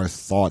bring our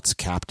thoughts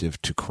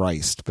captive to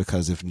Christ,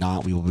 because if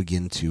not, we will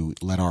begin to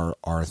let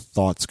our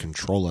thoughts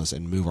control us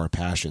and move our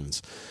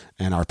passions.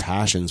 And our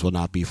passions will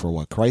not be for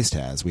what Christ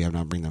has. If we do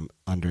not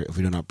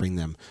bring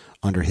them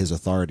under his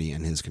authority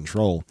and his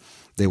control,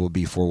 they will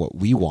be for what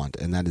we want.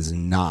 And that is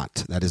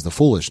the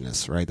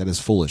foolishness, right? That is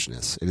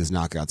foolishness. It is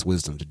not God's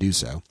wisdom to do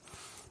so.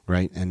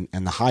 Right, and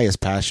the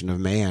highest passion of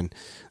man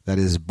that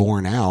is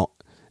born out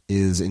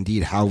is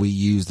indeed how we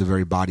use the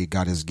very body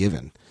God has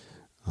given.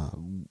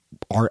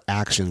 Our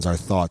actions, our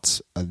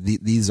thoughts,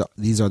 these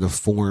are the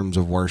forms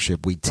of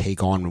worship we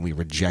take on when we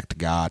reject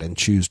God and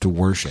choose to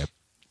worship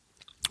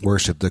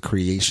the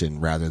creation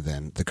rather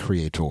than the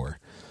Creator.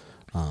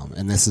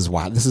 And this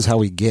is how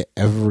we get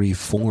every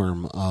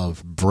form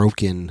of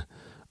broken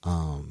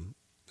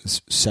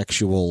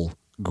sexual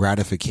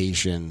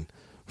gratification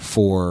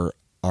for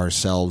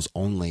ourselves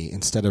only,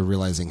 instead of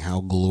realizing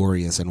how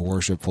glorious and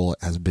worshipful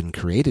it has been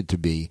created to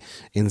be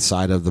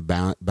inside of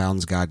the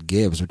bounds God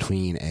gives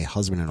between a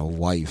husband and a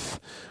wife,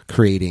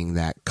 creating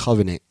that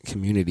covenant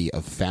community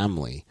of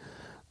family.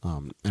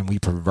 And we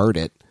pervert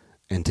it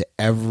into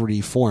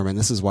every form. And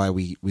this is why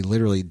we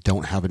literally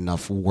don't have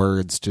enough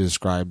words to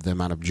describe the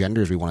amount of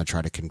genders we want to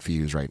try to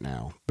confuse right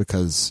now,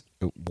 because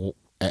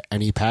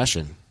any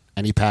passion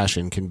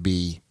can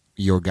be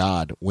your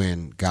God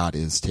when God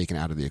is taken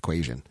out of the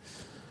equation.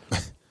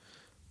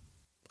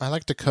 I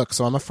like to cook,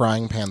 so I'm a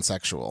frying pan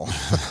sexual.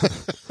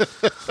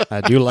 I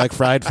do like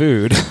fried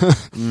food.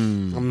 Who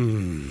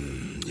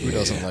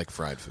doesn't like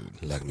fried food?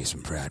 Like me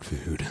some fried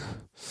food.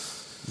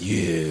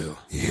 Yeah.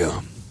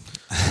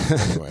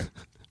 Anyway.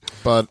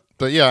 But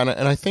yeah, and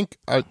I think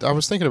I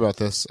was thinking about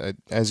this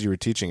as you were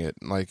teaching it,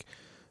 like,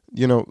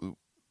 you know,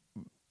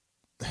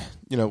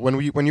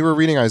 when you were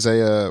reading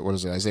Isaiah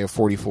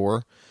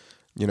 44,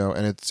 you know,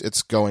 and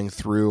it's going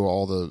through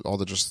all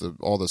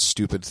the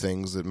stupid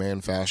things that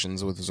man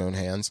fashions with his own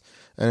hands,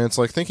 and it's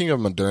like thinking of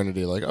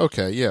modernity, like,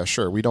 okay, yeah,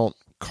 sure, we don't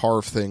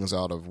carve things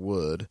out of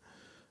wood.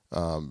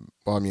 Well,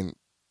 I mean,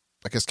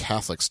 I guess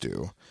Catholics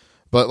do,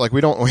 but like we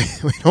don't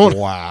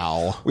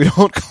Wow, we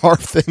don't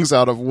carve things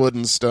out of wood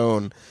and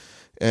stone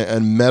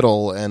and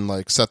metal and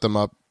like set them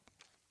up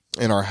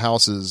in our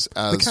houses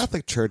as the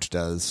Catholic Church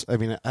does. I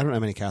mean, I don't know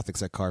many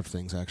Catholics that carve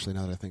things, actually,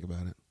 now that I think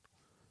about it.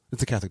 It's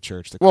the Catholic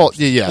Church. Well,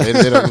 yeah,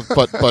 they don't,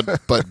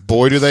 but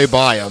boy, do they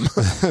buy them.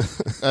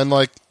 And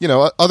like, you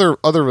know, other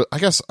I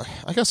guess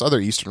other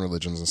Eastern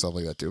religions and stuff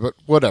like that too. But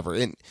whatever.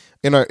 In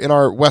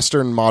our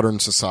Western modern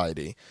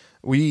society,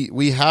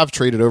 we have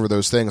traded over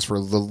those things for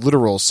the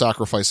literal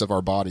sacrifice of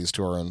our bodies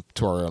to our own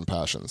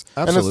passions.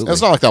 Absolutely. And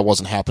it's not like that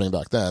wasn't happening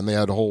back then. They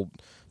had whole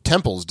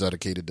temples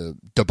dedicated to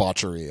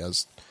debauchery,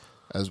 as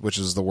which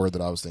is the word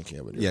that I was thinking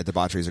of. Yeah,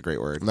 debauchery is a great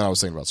word. And then I was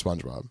thinking about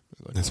SpongeBob.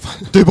 That's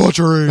fine.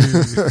 Debauchery.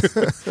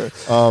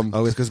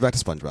 Always goes back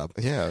to SpongeBob.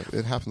 Yeah,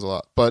 it happens a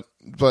lot. But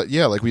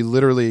yeah, like we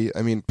literally,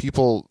 I mean,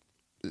 people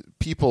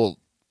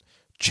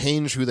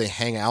change who they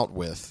hang out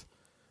with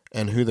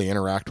and who they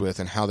interact with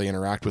and how they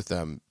interact with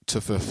them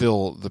to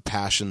fulfill the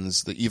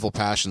passions, the evil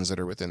passions that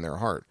are within their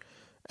heart.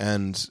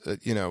 And,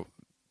 you know,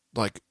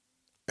 like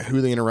who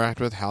they interact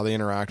with, how they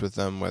interact with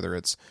them, whether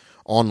it's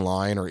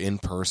online or in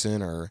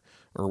person or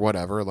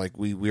whatever, like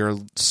we are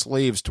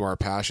slaves to our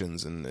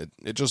passions, and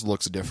it just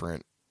looks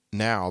different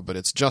now, but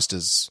it's just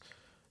as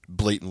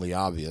blatantly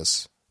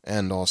obvious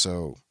and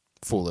also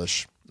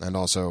foolish and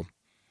also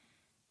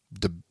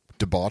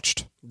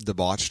debauched.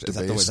 Debauched. Is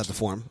that the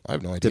form? I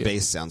have no idea.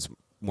 Debased sounds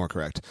more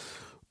correct.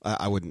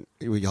 I wouldn't.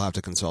 You'll have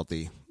to consult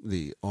the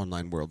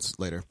online worlds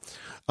later.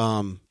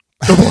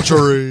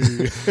 Debauchery.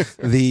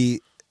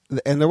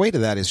 And the way to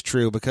that is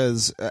true,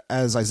 because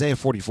as Isaiah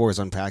 44 is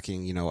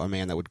unpacking, you know, a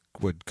man that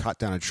would cut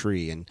down a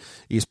tree and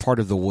use part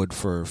of the wood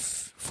for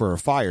a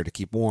fire to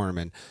keep warm,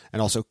 and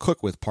also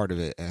cook with part of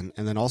it, and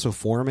then also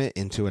form it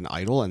into an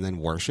idol and then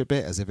worship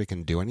it as if it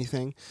can do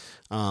anything.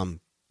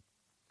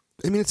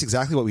 I mean, it's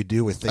exactly what we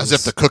do with things. As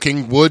if the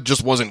cooking wood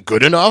just wasn't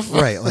good enough?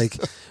 Right, like,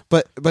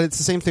 but it's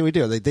the same thing we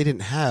do. They didn't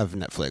have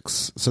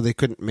Netflix, so they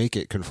couldn't make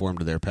it conform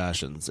to their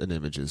passions and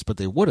images, but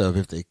they would have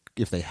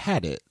if they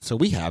had it. So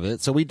we have it,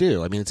 so we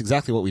do. I mean, it's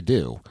exactly what we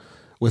do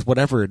with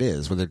whatever it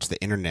is, whether it's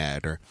the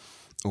internet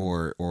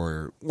or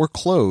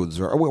clothes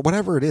or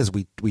whatever it is.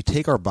 We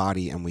take our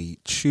body and we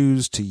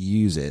choose to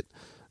use it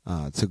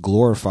to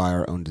glorify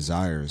our own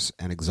desires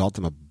and exalt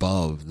them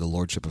above the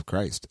lordship of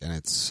Christ, and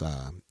it's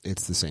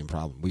the same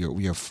problem.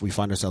 We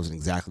find ourselves in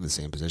exactly the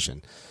same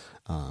position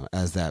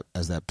as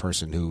that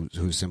person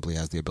who simply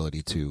has the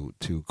ability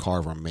to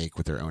carve or make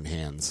with their own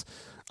hands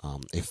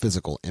a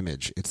physical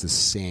image. It's the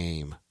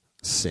same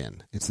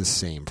sin. It's the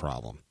same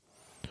problem.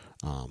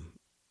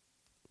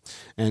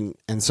 And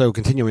so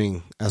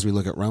continuing as we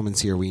look at Romans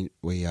here, we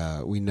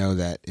know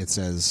that it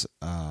says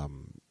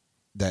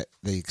that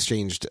they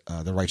exchanged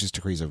the righteous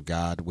decrees of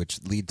God,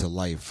 which lead to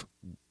life.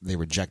 They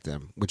reject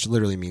them, which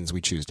literally means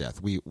we choose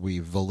death. We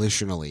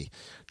volitionally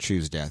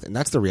choose death, and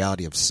that's the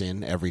reality of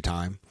sin every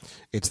time.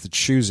 It's the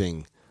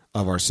choosing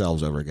of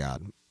ourselves over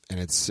God, and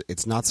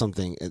it's not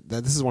something.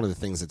 This is one of the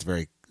things that's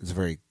very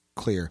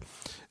clear.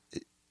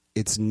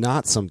 It's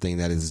not something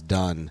that is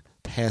done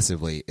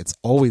passively. It's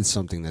always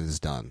something that is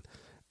done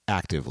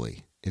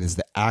actively. It is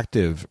the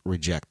active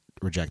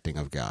rejecting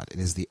of God. It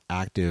is the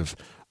active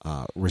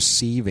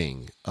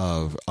receiving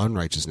of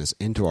unrighteousness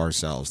into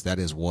ourselves. That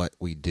is what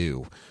we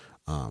do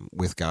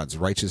with God's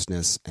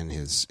righteousness and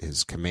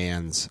his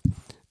commands,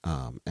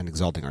 and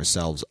exalting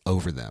ourselves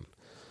over them.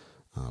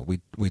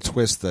 We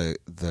twist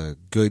the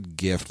good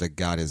gift that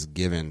God has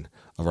given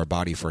of our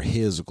body for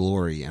His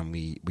glory, and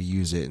we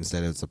use it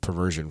instead as a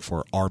perversion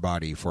for our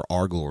body for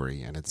our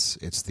glory, and it's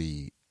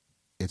the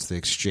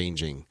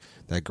exchanging,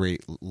 that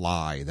great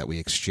lie that we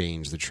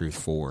exchange the truth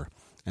for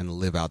and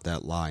live out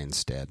that lie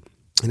instead.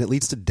 And it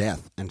leads to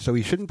death. And so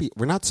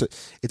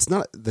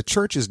the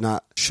church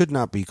should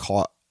not be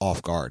caught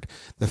off guard.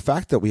 The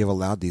fact that we have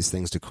allowed these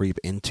things to creep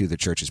into the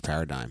church's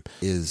paradigm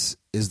is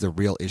the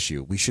real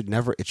issue. It should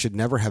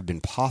never have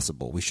been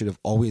possible. We should have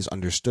always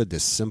understood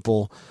this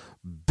simple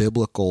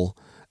biblical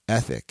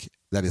ethic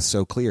that is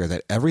so clear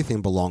that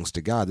everything belongs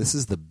to God. This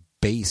is the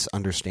base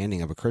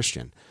understanding of a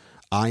Christian.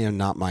 I am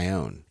not my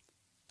own.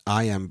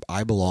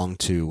 I belong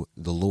to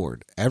the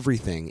Lord.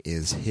 Everything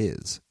is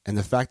His. And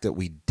the fact that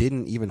we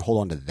didn't even hold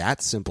on to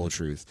that simple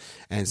truth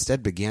and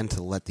instead began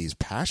to let these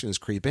passions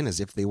creep in as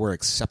if they were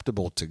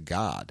acceptable to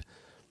God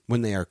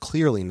when they are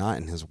clearly not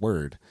in His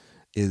Word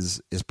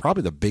is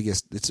probably the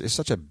biggest. It's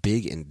such a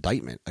big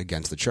indictment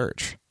against the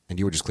church. And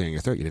you were just clearing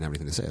your throat. You didn't have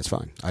anything to say. That's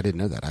fine. I didn't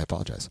know that. I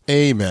apologize.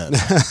 Amen.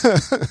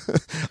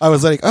 I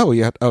was like, no, we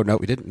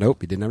didn't.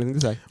 Nope, you didn't have anything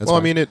to say. That's well,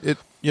 fine. I mean,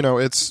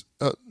 it's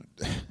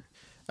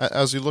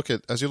as you look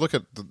at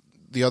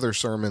the other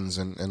sermons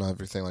and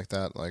everything like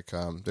that, like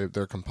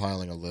they're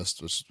compiling a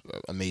list, which is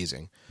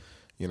amazing.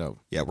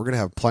 Yeah, we're gonna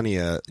have plenty.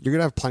 You're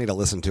gonna have plenty to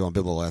listen to on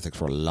biblical ethics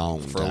for a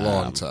long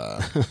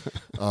time.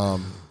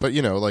 But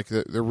like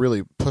they're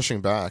really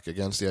pushing back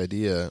against the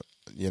idea,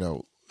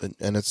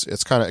 and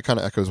it kind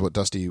of echoes what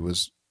Dusty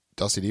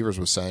Devers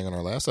was saying in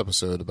our last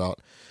episode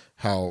about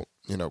how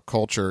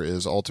culture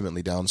is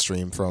ultimately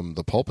downstream from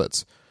the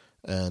pulpits.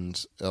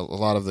 And a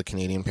lot of the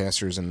Canadian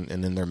pastors and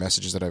in their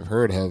messages that I've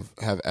heard have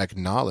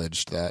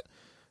acknowledged that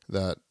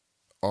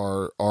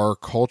our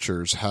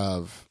cultures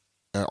have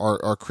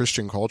our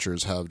Christian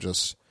cultures have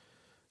just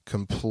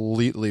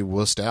completely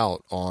wussed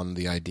out on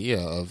the idea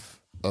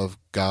of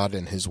God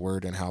and His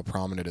Word and how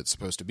prominent it's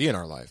supposed to be in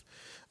our life.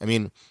 I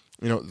mean,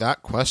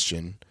 that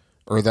question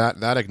or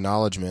that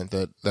acknowledgement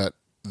that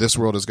this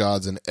world is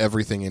God's and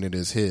everything in it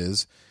is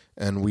His,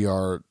 and we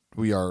are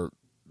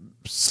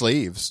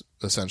slaves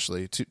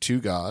essentially to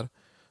God,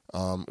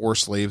 or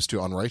slaves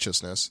to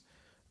unrighteousness.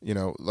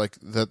 Like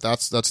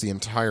that's the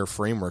entire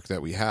framework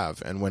that we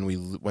have. And when we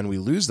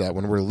lose that,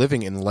 when we're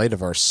living in light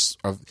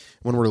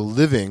when we're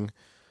living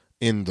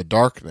in the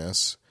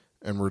darkness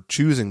and we're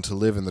choosing to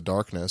live in the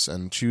darkness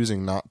and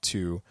choosing not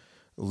to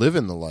live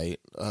in the light,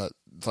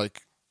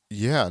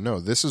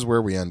 this is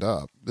where we end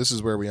up. This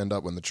is where we end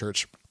up when the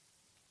church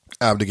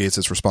abdicates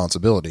its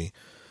responsibility,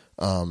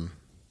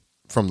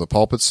 from the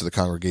pulpits to the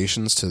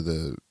congregations to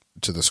the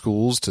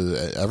schools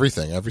to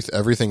everything.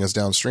 Everything is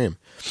downstream.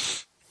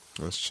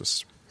 It's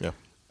just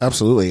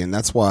absolutely, and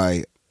that's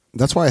why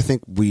I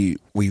think we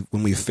when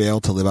we fail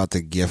to live out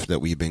the gift that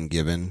we've been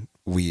given,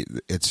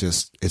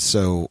 it's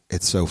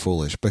so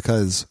foolish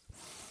because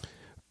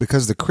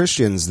the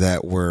Christians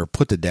that were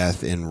put to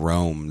death in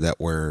Rome, that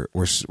were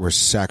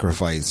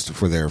sacrificed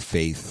for their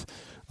faith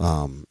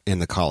in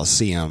the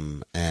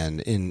Colosseum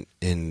and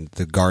in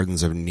the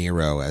gardens of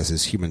Nero as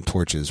his human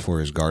torches for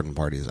his garden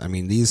parties. I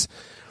mean, these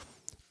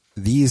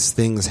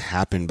things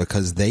happened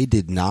because they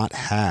did not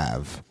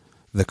have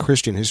the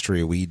Christian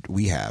history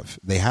we have.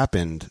 They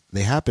happened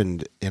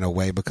in a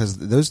way because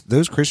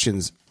those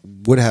Christians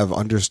would have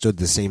understood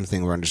the same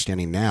thing we're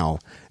understanding now.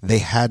 They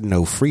had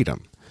no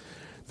freedom.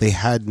 They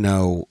had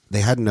no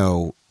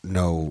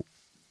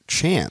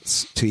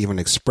chance to even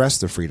express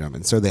the freedom,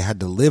 and so they had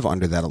to live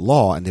under that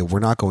law, and they were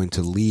not going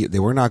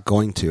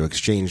to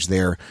exchange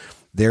their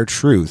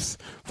truth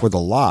for the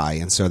lie,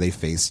 and so they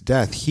faced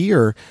death.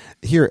 Here,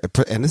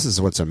 and this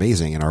is what's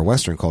amazing in our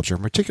Western culture,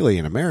 particularly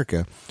in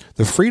America,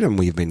 the freedom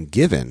we've been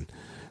given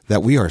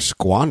that we are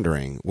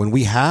squandering when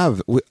we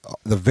have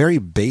the very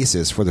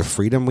basis for the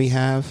freedom we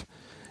have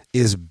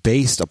is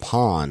based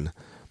upon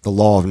the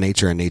law of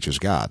nature and nature's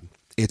God.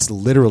 It's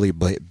literally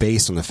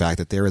based on the fact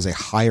that there is a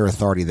higher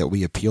authority that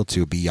we appeal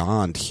to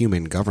beyond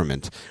human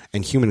government,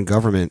 and human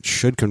government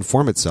should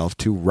conform itself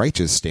to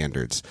righteous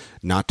standards,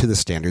 not to the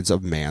standards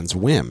of man's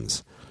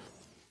whims.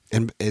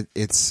 And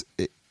it's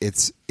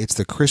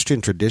the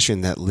Christian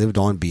tradition that lived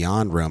on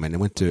beyond Rome and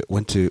went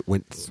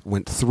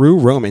through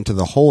Rome into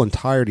the whole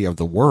entirety of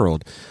the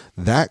world.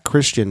 That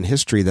Christian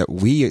history that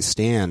we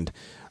stand,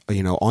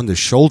 on the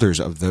shoulders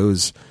of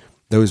those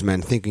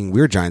men thinking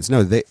we're giants.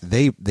 No,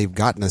 they've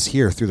gotten us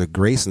here through the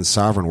grace and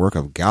sovereign work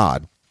of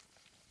God,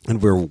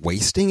 and we're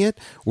wasting it.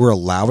 We're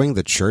allowing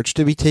the church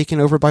to be taken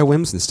over by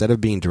whims instead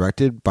of being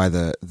directed by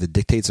the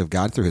dictates of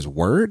God through His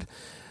Word.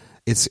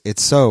 It's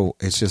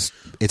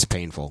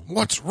painful.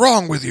 What's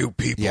wrong with you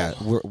people? Yeah,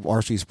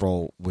 R.C.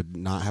 Sproul would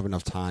not have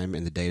enough time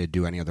in the day to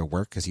do any other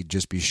work because he'd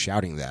just be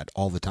shouting that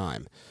all the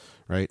time,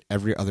 right?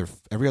 Every other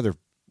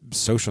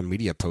social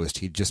media post,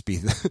 he'd just be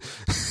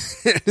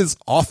in his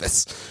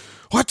office.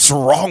 What's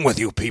wrong with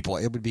you people?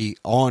 It would be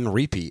on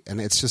repeat, and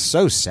it's just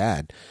so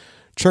sad.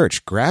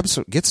 Church, get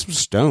some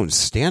stones,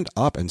 stand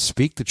up and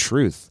speak the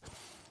truth.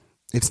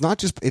 It's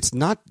not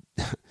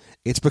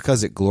It's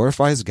because it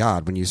glorifies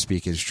God when you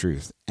speak his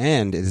truth.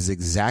 And it is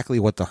exactly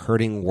what the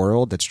hurting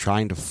world that's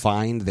trying to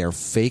find their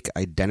fake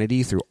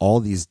identity through all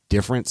these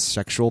different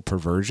sexual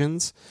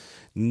perversions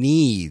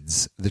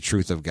needs the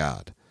truth of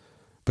God.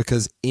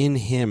 Because in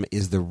him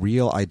is the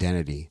real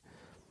identity.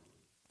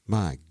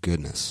 My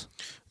goodness.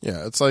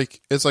 Yeah, it's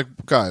like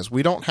guys,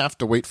 we don't have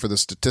to wait for the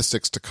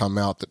statistics to come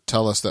out that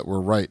tell us that we're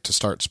right to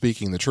start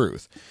speaking the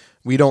truth.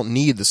 We don't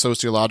need the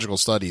sociological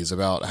studies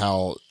about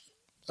how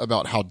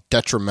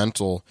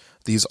detrimental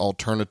these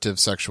alternative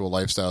sexual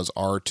lifestyles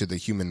are to the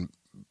human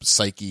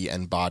psyche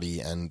and body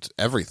and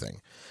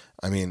everything.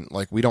 I mean,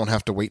 like, we don't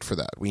have to wait for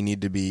that. We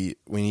need to be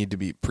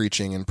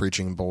preaching and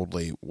preaching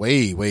boldly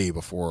way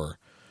before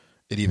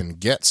it even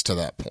gets to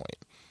that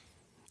point.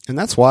 And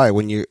that's why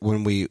when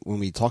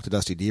we talk to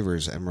Dusty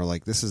Devers and we're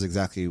like, this is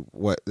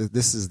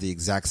the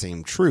exact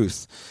same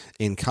truth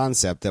in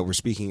concept that we're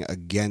speaking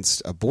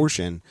against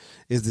abortion,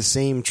 is the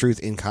same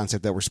truth in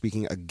concept that we're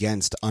speaking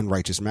against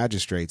unrighteous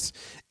magistrates.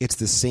 It's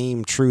the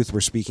same truth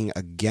we're speaking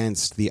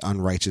against the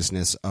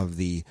unrighteousness of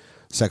the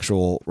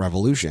sexual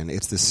revolution.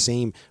 It's the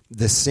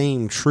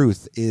same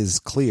truth is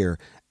clear.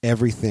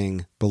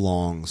 Everything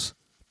belongs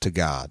to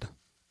God,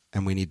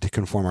 and we need to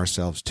conform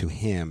ourselves to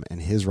him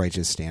and his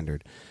righteous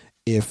standard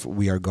if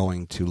we are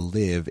going to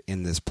live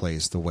in this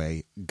place the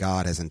way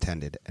God has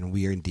intended. And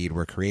we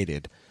were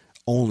created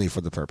only for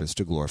the purpose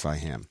to glorify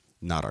him,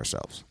 not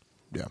ourselves.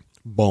 Yeah.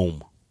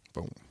 Boom.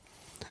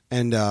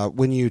 And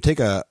when you take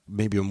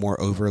maybe a more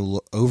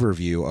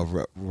overview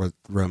of what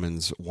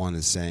Romans 1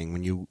 is saying,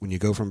 when you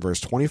go from verse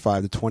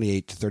 25 to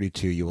 28 to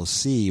 32, you will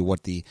see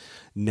what the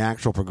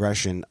natural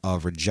progression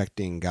of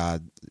rejecting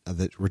God,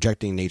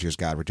 rejecting nature's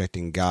God,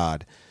 rejecting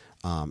God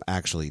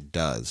actually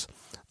does.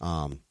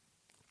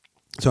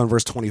 So in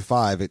verse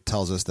 25, it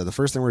tells us that the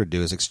first thing we're to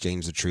do is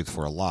exchange the truth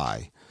for a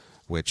lie,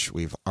 which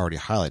we've already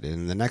highlighted.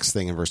 And the next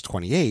thing in verse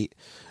 28,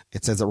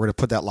 it says that we're to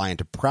put that lie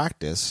into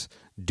practice,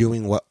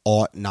 doing what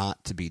ought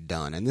not to be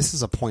done. And this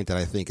is a point that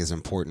I think is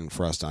important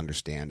for us to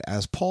understand.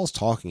 As Paul's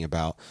talking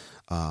about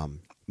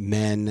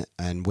men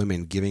and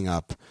women giving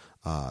up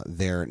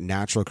their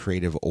natural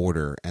creative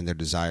order and their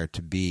desire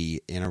to be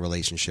in a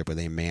relationship with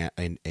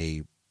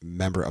a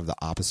member of the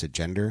opposite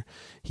gender,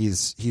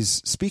 he's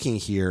speaking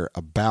here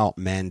about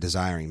men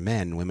desiring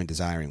men, women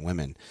desiring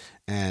women.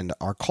 And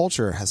our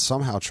culture has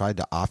somehow tried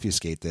to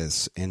obfuscate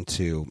this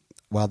into,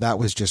 well, that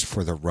was just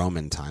for the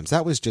Roman times.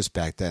 That was just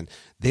back then.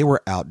 They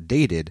were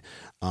outdated.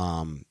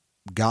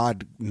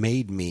 God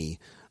made me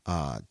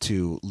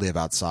to live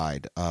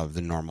outside of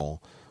the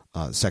normal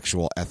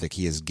sexual ethic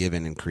he has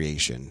given in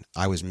creation.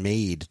 I was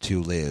made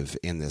to live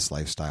in this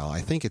lifestyle.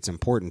 I think it's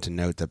important to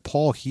note that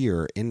Paul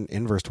here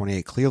in verse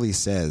 28 clearly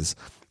says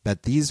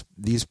that these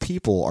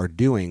people are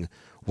doing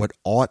what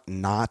ought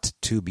not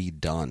to be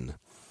done.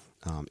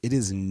 It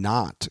is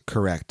not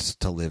correct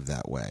to live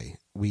that way.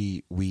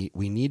 We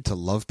need to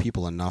love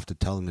people enough to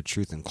tell them the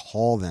truth and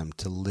call them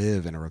to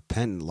live in a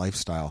repentant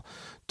lifestyle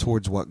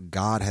towards what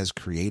God has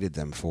created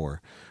them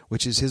for,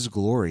 which is his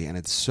glory. And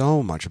it's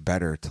so much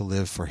better to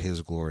live for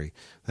his glory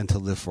than to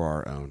live for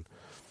our own.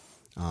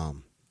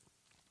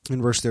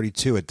 In verse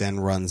 32, it then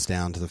runs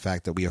down to the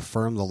fact that we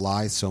affirm the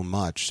lie so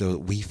much so that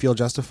we feel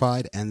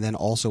justified and then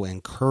also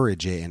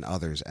encourage it in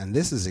others. And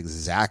this is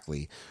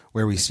exactly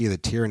where we see the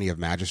tyranny of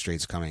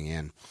magistrates coming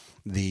in.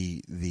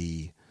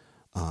 The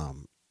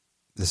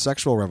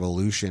sexual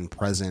revolution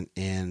present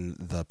in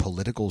the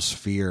political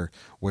sphere,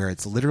 where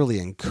it's literally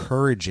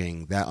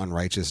encouraging that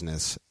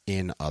unrighteousness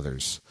in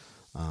others.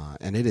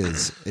 And it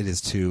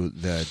is to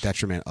the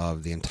detriment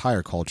of the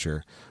entire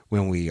culture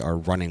when we are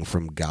running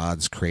from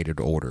God's created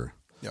order.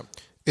 Yep.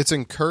 It's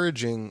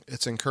encouraging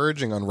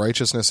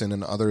unrighteousness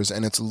in others,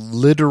 and it's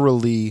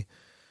literally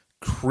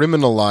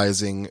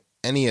criminalizing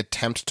any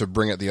attempt to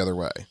bring it the other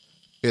way.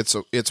 It's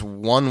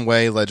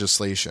one-way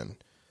legislation,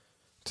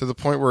 to the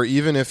point where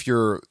even if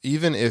you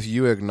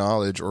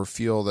acknowledge or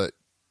feel that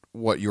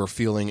what you're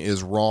feeling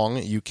is wrong,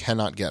 you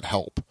cannot get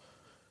help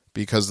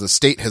because the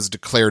state has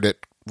declared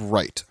it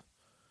right.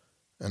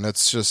 And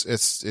it's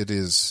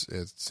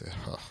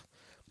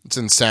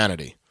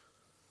insanity.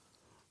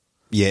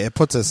 Yeah, it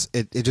puts us.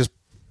 It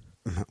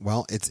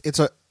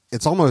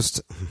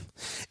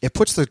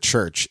puts the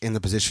church in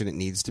the position it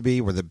needs to be,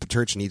 where the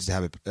church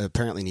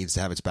apparently needs to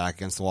have its back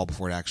against the wall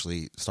before it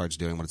actually starts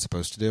doing what it's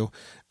supposed to do.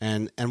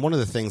 And one of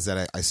the things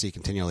that I see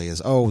continually is,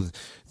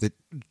 the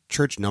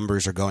church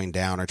numbers are going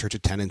down, or church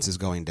attendance is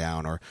going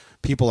down, or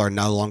people are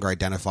no longer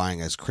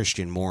identifying as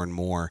Christian more and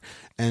more.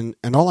 And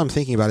all I'm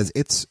thinking about is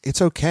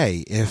it's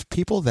okay if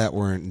people that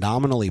were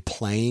nominally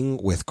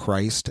playing with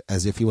Christ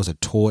as if he was a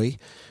toy,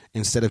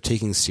 instead of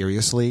taking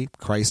seriously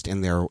Christ in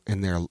their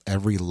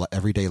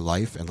everyday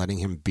life and letting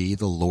him be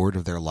the Lord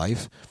of their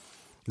life,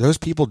 those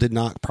people did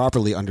not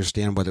properly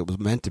understand what it was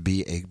meant to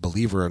be a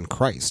believer in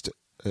Christ,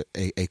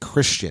 a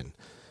Christian.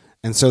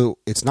 And so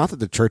it's not that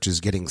the church is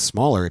getting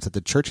smaller, it's that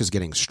the church is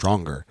getting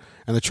stronger.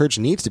 And the church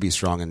needs to be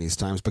strong in these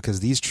times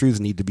because these truths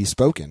need to be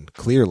spoken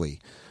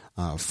clearly.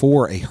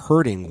 for a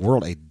hurting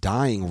world, a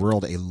dying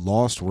world, a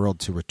lost world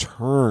to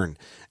return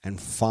and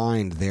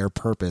find their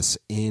purpose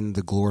in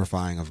the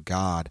glorifying of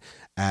God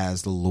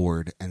as the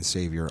Lord and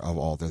Savior of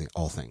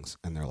all things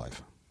in their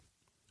life.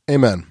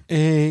 Amen.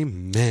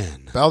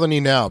 Amen. Bow the knee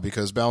now,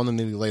 because bowing the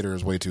knee later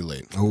is way too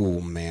late.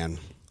 Oh, man.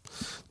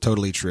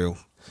 Totally true.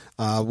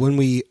 When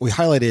we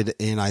highlighted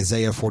in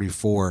Isaiah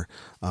 44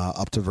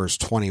 up to verse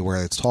 20,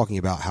 where it's talking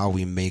about how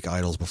we make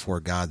idols before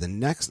God,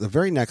 the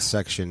very next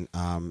section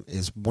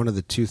is one of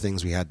the two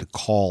things we had to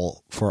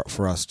call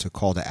for us to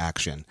call to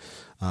action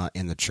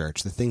in the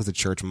church. The things the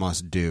church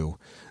must do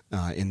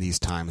in these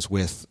times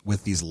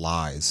with these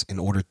lies in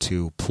order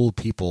to pull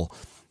people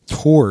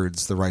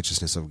towards the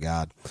righteousness of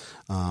God.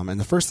 And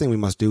the first thing we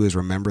must do is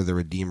remember the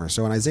Redeemer.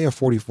 So in Isaiah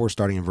 44,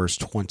 starting in verse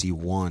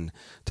 21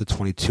 to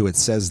 22, it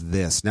says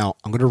this. Now,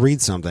 I'm going to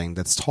read something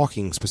that's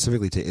talking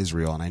specifically to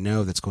Israel, and I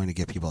know that's going to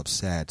get people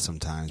upset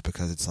sometimes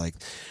because it's like,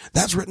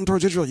 that's written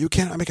towards Israel. You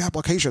can't make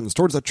applications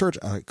towards the church.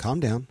 Calm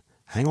down.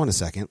 Hang on a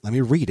second. Let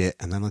me read it,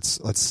 and then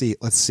let's see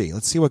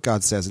what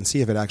God says and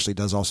see if it actually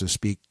does also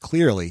speak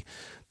clearly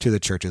to the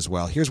church as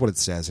well. Here's what it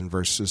says in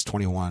verses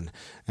 21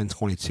 and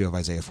 22 of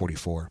Isaiah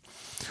 44.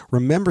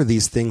 Remember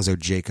these things, O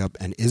Jacob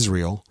and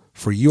Israel,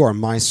 for you are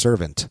my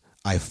servant.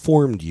 I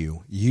formed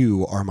you.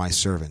 You are my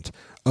servant.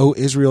 O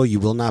Israel, you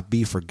will not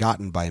be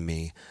forgotten by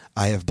me.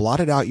 I have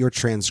blotted out your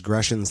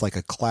transgressions like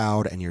a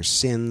cloud and your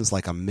sins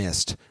like a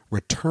mist.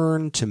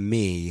 Return to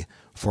me,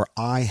 for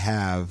I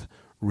have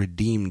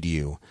redeemed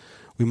you.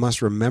 We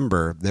must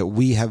remember that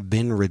we have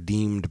been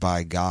redeemed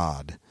by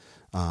God.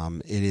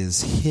 It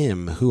is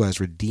Him who has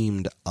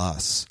redeemed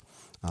us.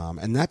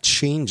 And that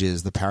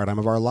changes the paradigm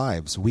of our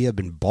lives. We have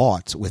been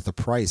bought with the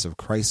price of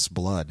Christ's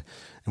blood,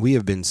 and we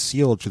have been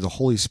sealed through the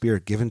Holy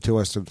Spirit given to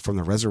us from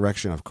the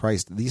resurrection of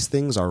Christ. These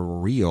things are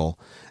real,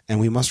 and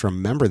we must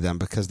remember them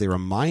because they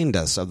remind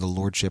us of the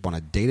Lordship on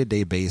a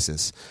day-to-day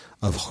basis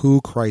of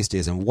who Christ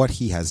is and what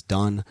He has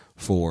done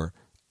for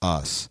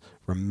us.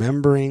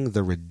 Remembering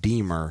the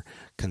Redeemer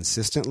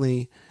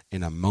consistently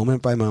in a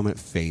moment-by-moment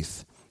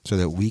faith so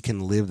that we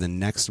can live the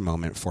next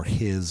moment for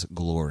His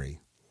glory.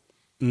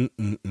 We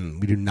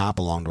do not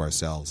belong to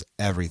ourselves.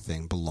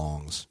 Everything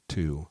belongs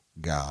to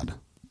God.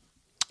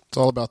 It's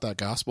all about that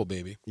gospel,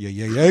 baby.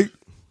 Yeah.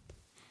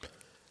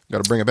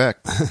 Got to bring it back.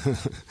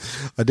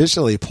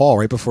 Additionally, Paul,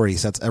 right before he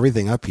sets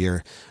everything up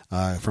here,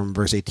 from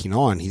verse 18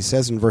 on, he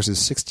says in verses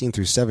 16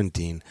 through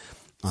 17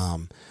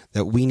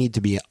 that we need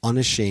to be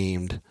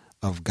unashamed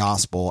of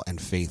gospel and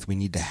faith. We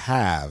need to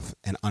have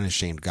an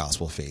unashamed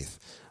gospel faith.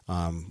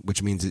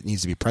 Which means it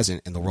needs to be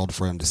present in the world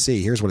for them to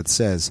see. Here's what it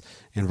says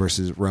in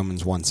verses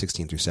Romans 1,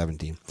 16 through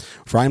 17.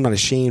 For I am not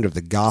ashamed of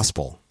the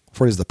gospel,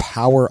 for it is the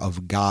power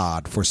of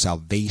God for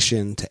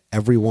salvation to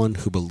everyone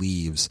who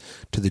believes,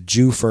 to the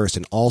Jew first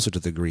and also to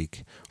the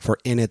Greek. For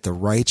in it the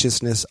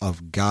righteousness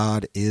of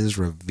God is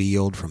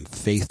revealed from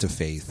faith to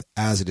faith,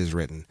 as it is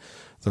written,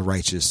 the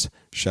righteous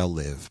shall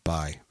live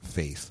by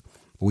faith.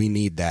 We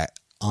need that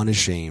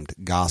unashamed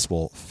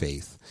gospel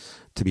faith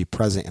to be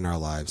present in our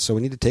lives. So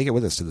we need to take it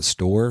with us to the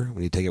store.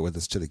 We need to take it with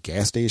us to the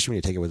gas station. We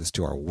need to take it with us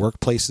to our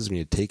workplaces. We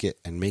need to take it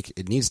and make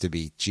it needs to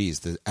be,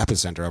 the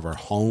epicenter of our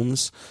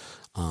homes.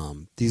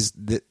 This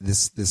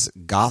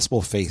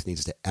gospel faith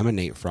needs to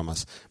emanate from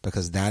us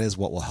because that is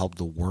what will help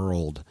the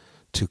world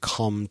to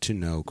come to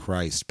know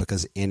Christ,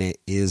 because in it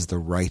is the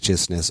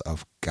righteousness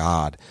of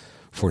God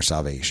for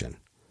salvation.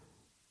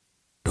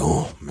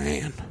 Oh,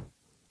 man.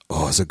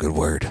 Oh, it's a good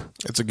word.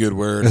 It's a good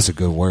word. It's a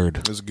good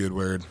word. It's a good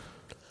word.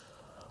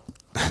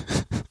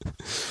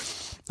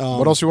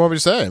 What else you want me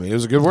to say? I mean, it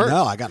was a good word.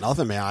 No, I got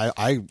nothing, man.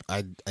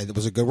 It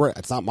was a good word.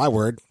 It's not my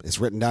word. It's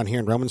written down here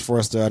in Romans for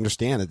us to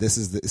understand that this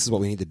is what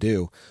we need to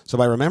do. So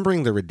by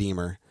remembering the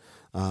Redeemer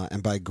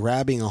and by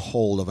grabbing a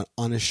hold of an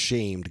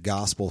unashamed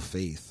gospel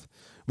faith,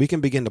 we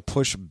can begin to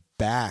push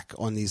back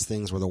on these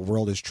things where the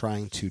world is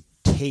trying to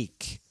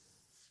take,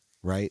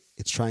 right?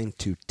 It's trying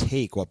to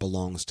take what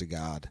belongs to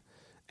God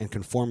and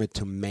conform it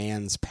to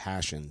man's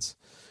passions,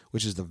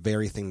 which is the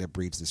very thing that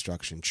breeds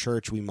destruction.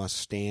 Church, we must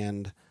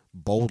stand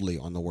boldly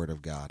on the Word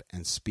of God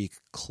and speak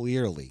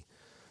clearly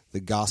the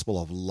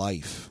gospel of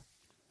life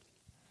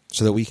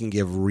so that we can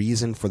give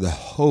reason for the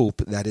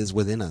hope that is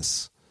within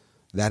us.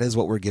 That is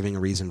what we're giving a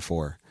reason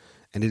for.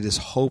 And it is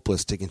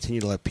hopeless to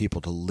continue to let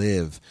people to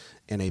live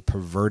in a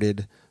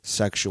perverted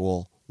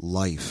sexual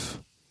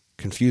life,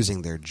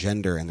 confusing their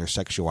gender and their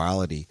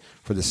sexuality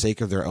for the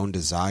sake of their own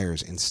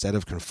desires instead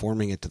of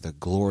conforming it to the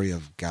glory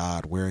of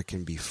God where it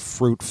can be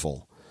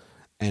fruitful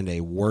and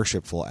a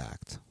worshipful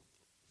act.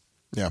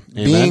 Yeah.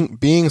 Amen?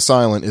 Being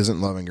silent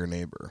isn't loving your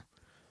neighbor.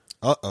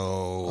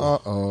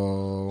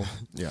 Uh-oh.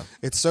 Yeah.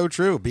 It's so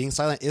true. Being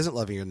silent isn't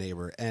loving your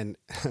neighbor. And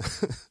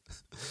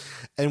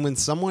and when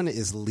someone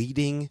is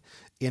leading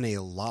in a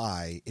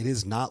lie, it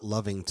is not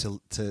loving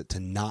to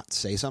not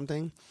say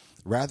something.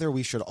 Rather,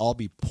 we should all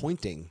be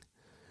pointing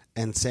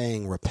and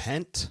saying,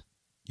 repent,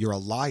 you're a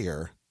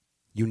liar,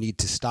 you need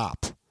to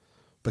stop.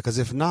 Because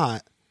if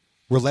not,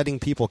 we're letting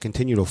people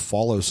continue to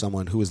follow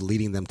someone who is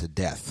leading them to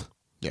death.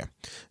 Yeah.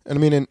 And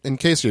I mean, in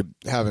case you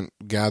haven't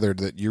gathered,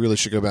 that you really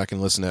should go back and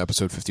listen to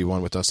episode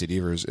 51 with Dusty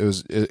Devers. It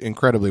was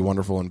incredibly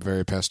wonderful and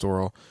very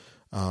pastoral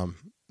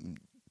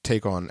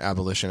take on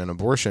abolition and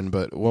abortion.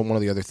 But one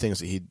of the other things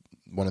that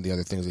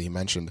he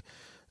mentioned,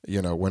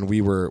 when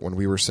we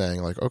were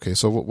saying like, okay,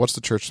 so what's the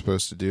church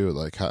supposed to do?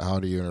 Like, how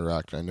do you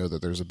interact? And I know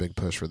that there's a big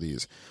push for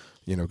these,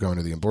 going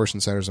to the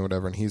abortion centers and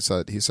whatever. And he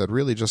said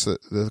really just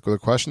the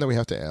question that we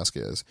have to ask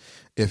is,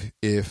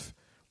 if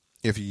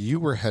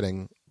you were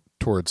heading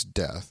towards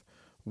death,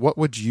 what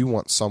would you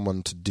want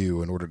someone to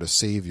do in order to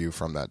save you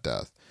from that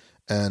death?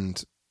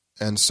 And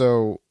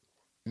so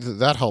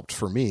that helped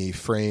for me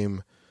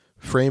frame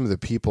the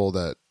people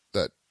that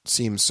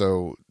seem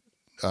so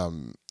I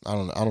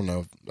don't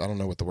know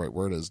what the right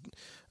word is,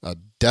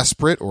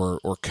 desperate or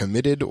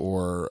committed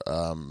or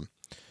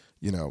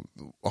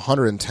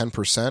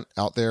 110%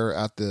 out there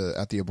at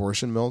the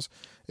abortion mills.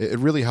 It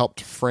really helped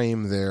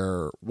frame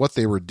what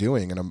they were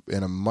doing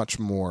in a much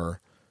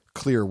more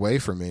clear way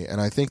for me.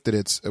 And I think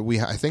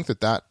that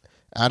that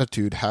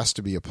attitude has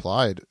to be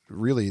applied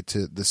really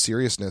to the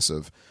seriousness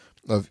of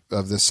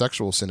this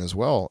sexual sin as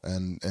well,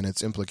 and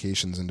its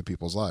implications into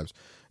people's lives.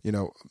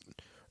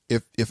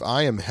 If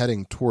I am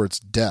heading towards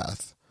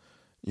death,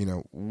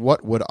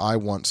 what would I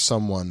want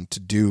someone to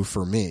do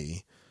for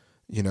me?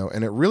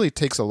 And it really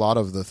takes a lot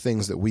of the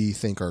things that we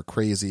think are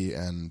crazy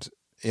and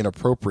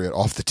inappropriate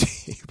off the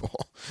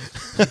table.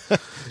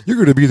 You're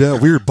going to be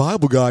that weird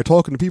Bible guy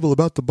talking to people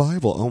about the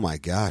Bible. Oh my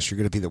gosh, you're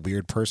going to be the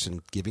weird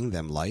person giving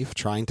them life,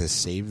 trying to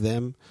save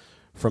them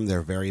from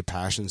their very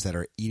passions that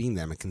are eating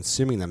them and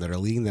consuming them, that are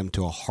leading them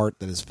to a heart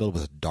that is filled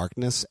with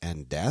darkness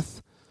and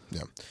death.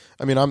 Yeah.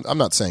 I mean, I'm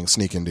not saying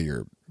sneak into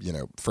your,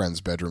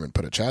 friend's bedroom and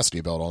put a chastity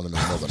belt on them in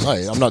the middle of the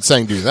night. I'm not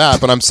saying do that,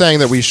 but I'm saying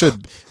that we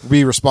should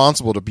be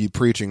responsible to be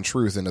preaching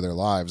truth into their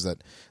lives.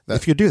 That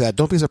if you do that,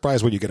 don't be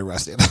surprised when you get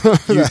arrested.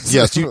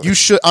 Yes, you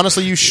should.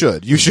 Honestly, you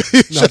should. You should.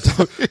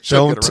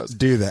 Don't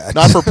do that.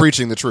 Not for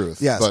preaching the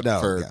truth. Yes, but no.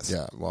 For, yes.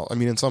 Yeah. Well, I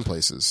mean, in some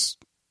places,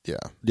 yeah.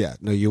 Yeah.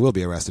 No, you will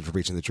be arrested for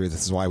preaching the truth.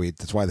 That's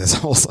why this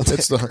whole Sunday.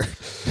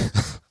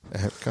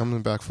 It's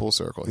coming back full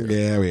circle here.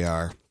 Yeah, we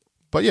are.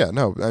 But yeah,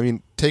 no, I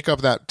mean, take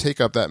up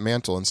that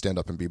mantle and stand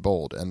up and be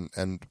bold,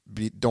 and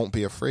don't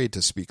be afraid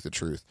to speak the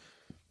truth.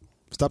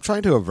 Stop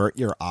trying to avert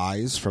your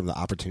eyes from the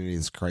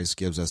opportunities Christ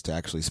gives us to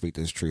actually speak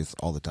this truth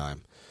all the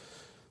time.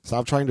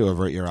 Stop trying to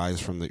avert your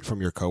eyes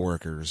from your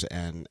coworkers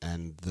and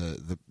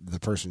the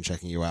person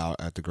checking you out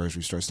at the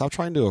grocery store. Stop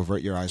trying to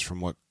avert your eyes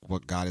from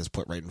what God has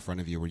put right in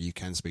front of you, where you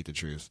can speak the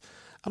truth.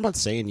 I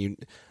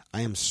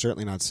am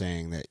certainly not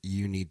saying that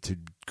you need to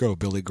go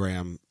Billy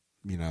Graham,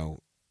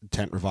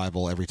 tent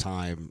revival every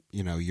time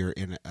you're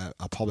in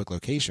a public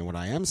location. What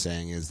I am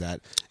saying is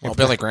that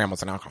Billy Graham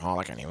was an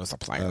alcoholic and he was a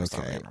player.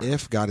 Okay,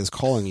 if God is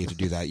calling you to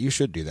do that, you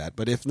should do that.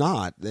 But if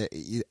not,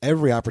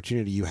 every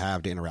opportunity you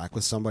have to interact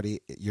with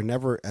somebody, you're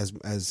never,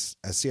 as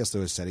C.S.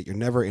 Lewis said it, you're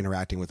never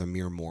interacting with a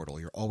mere mortal.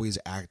 You're always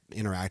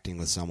interacting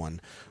with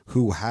someone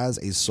who has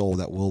a soul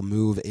that will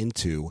move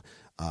into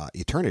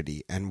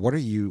eternity. And what are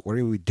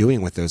we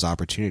doing with those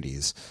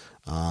opportunities?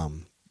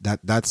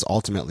 That's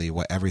ultimately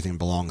what everything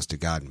belongs to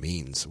God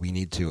means. We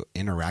need to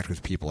interact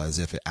with people as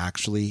if it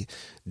actually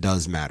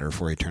does matter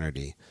for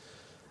eternity,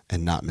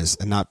 and not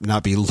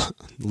be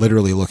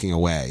literally looking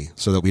away,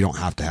 so that we don't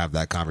have to have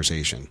that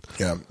conversation.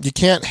 Yeah, you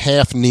can't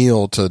half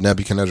kneel to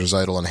Nebuchadnezzar's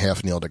idol and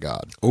half kneel to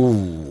God.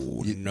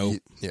 Oh,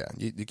 nope.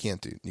 You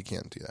can't do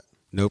that.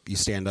 Nope. You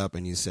stand up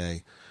and you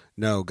say,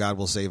 no, God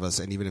will save us,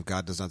 and even if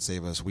God does not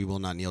save us, we will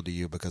not kneel to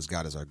you because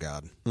God is our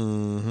God.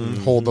 Mm-hmm.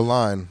 Mm-hmm. Hold the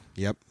line.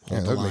 Yep.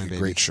 Hold the line, make a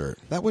great shirt.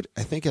 I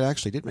think it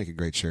actually did make a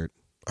great shirt.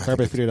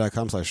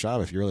 CarpeFide.com/shop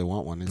if you really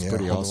want one. It's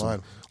pretty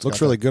awesome.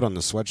 Looks really good on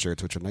the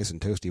sweatshirts, which are nice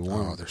and toasty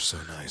warm. Oh, they're so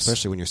nice.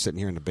 Especially when you're sitting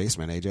here in the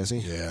basement, Jesse?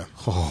 Yeah.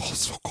 Oh,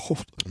 it's so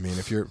cold. I mean,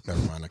 if you're...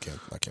 Never mind, I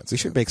can't We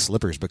should make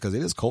slippers because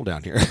it is cold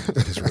down here.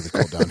 It is really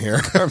cold down here.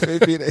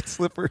 CarpeFide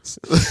slippers.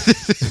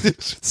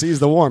 Seize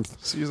the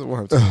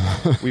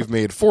warmth. We've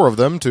made 4 of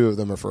them. 2 of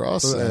them are for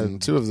us,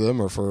 and 2 of them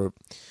are for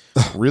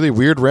really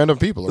weird random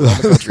people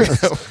around the country.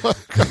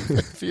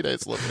 CarpeFide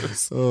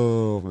slippers.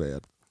 Oh,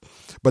 man.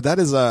 But that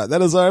is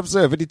our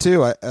episode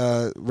 52.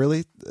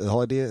 Really, the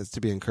whole idea is to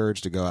be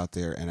encouraged to go out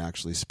there and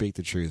actually speak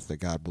the truth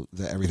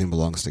that everything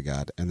belongs to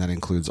God, and that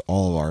includes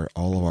all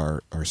of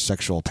our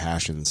sexual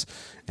passions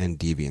and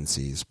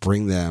deviancies.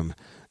 Bring them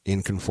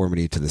in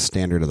conformity to the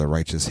standard of the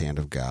righteous hand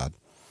of God,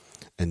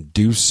 and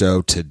do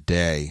so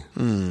today.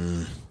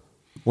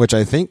 Which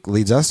I think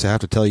leads us to have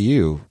to tell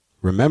you: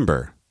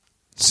 remember,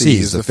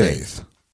 seize the faith.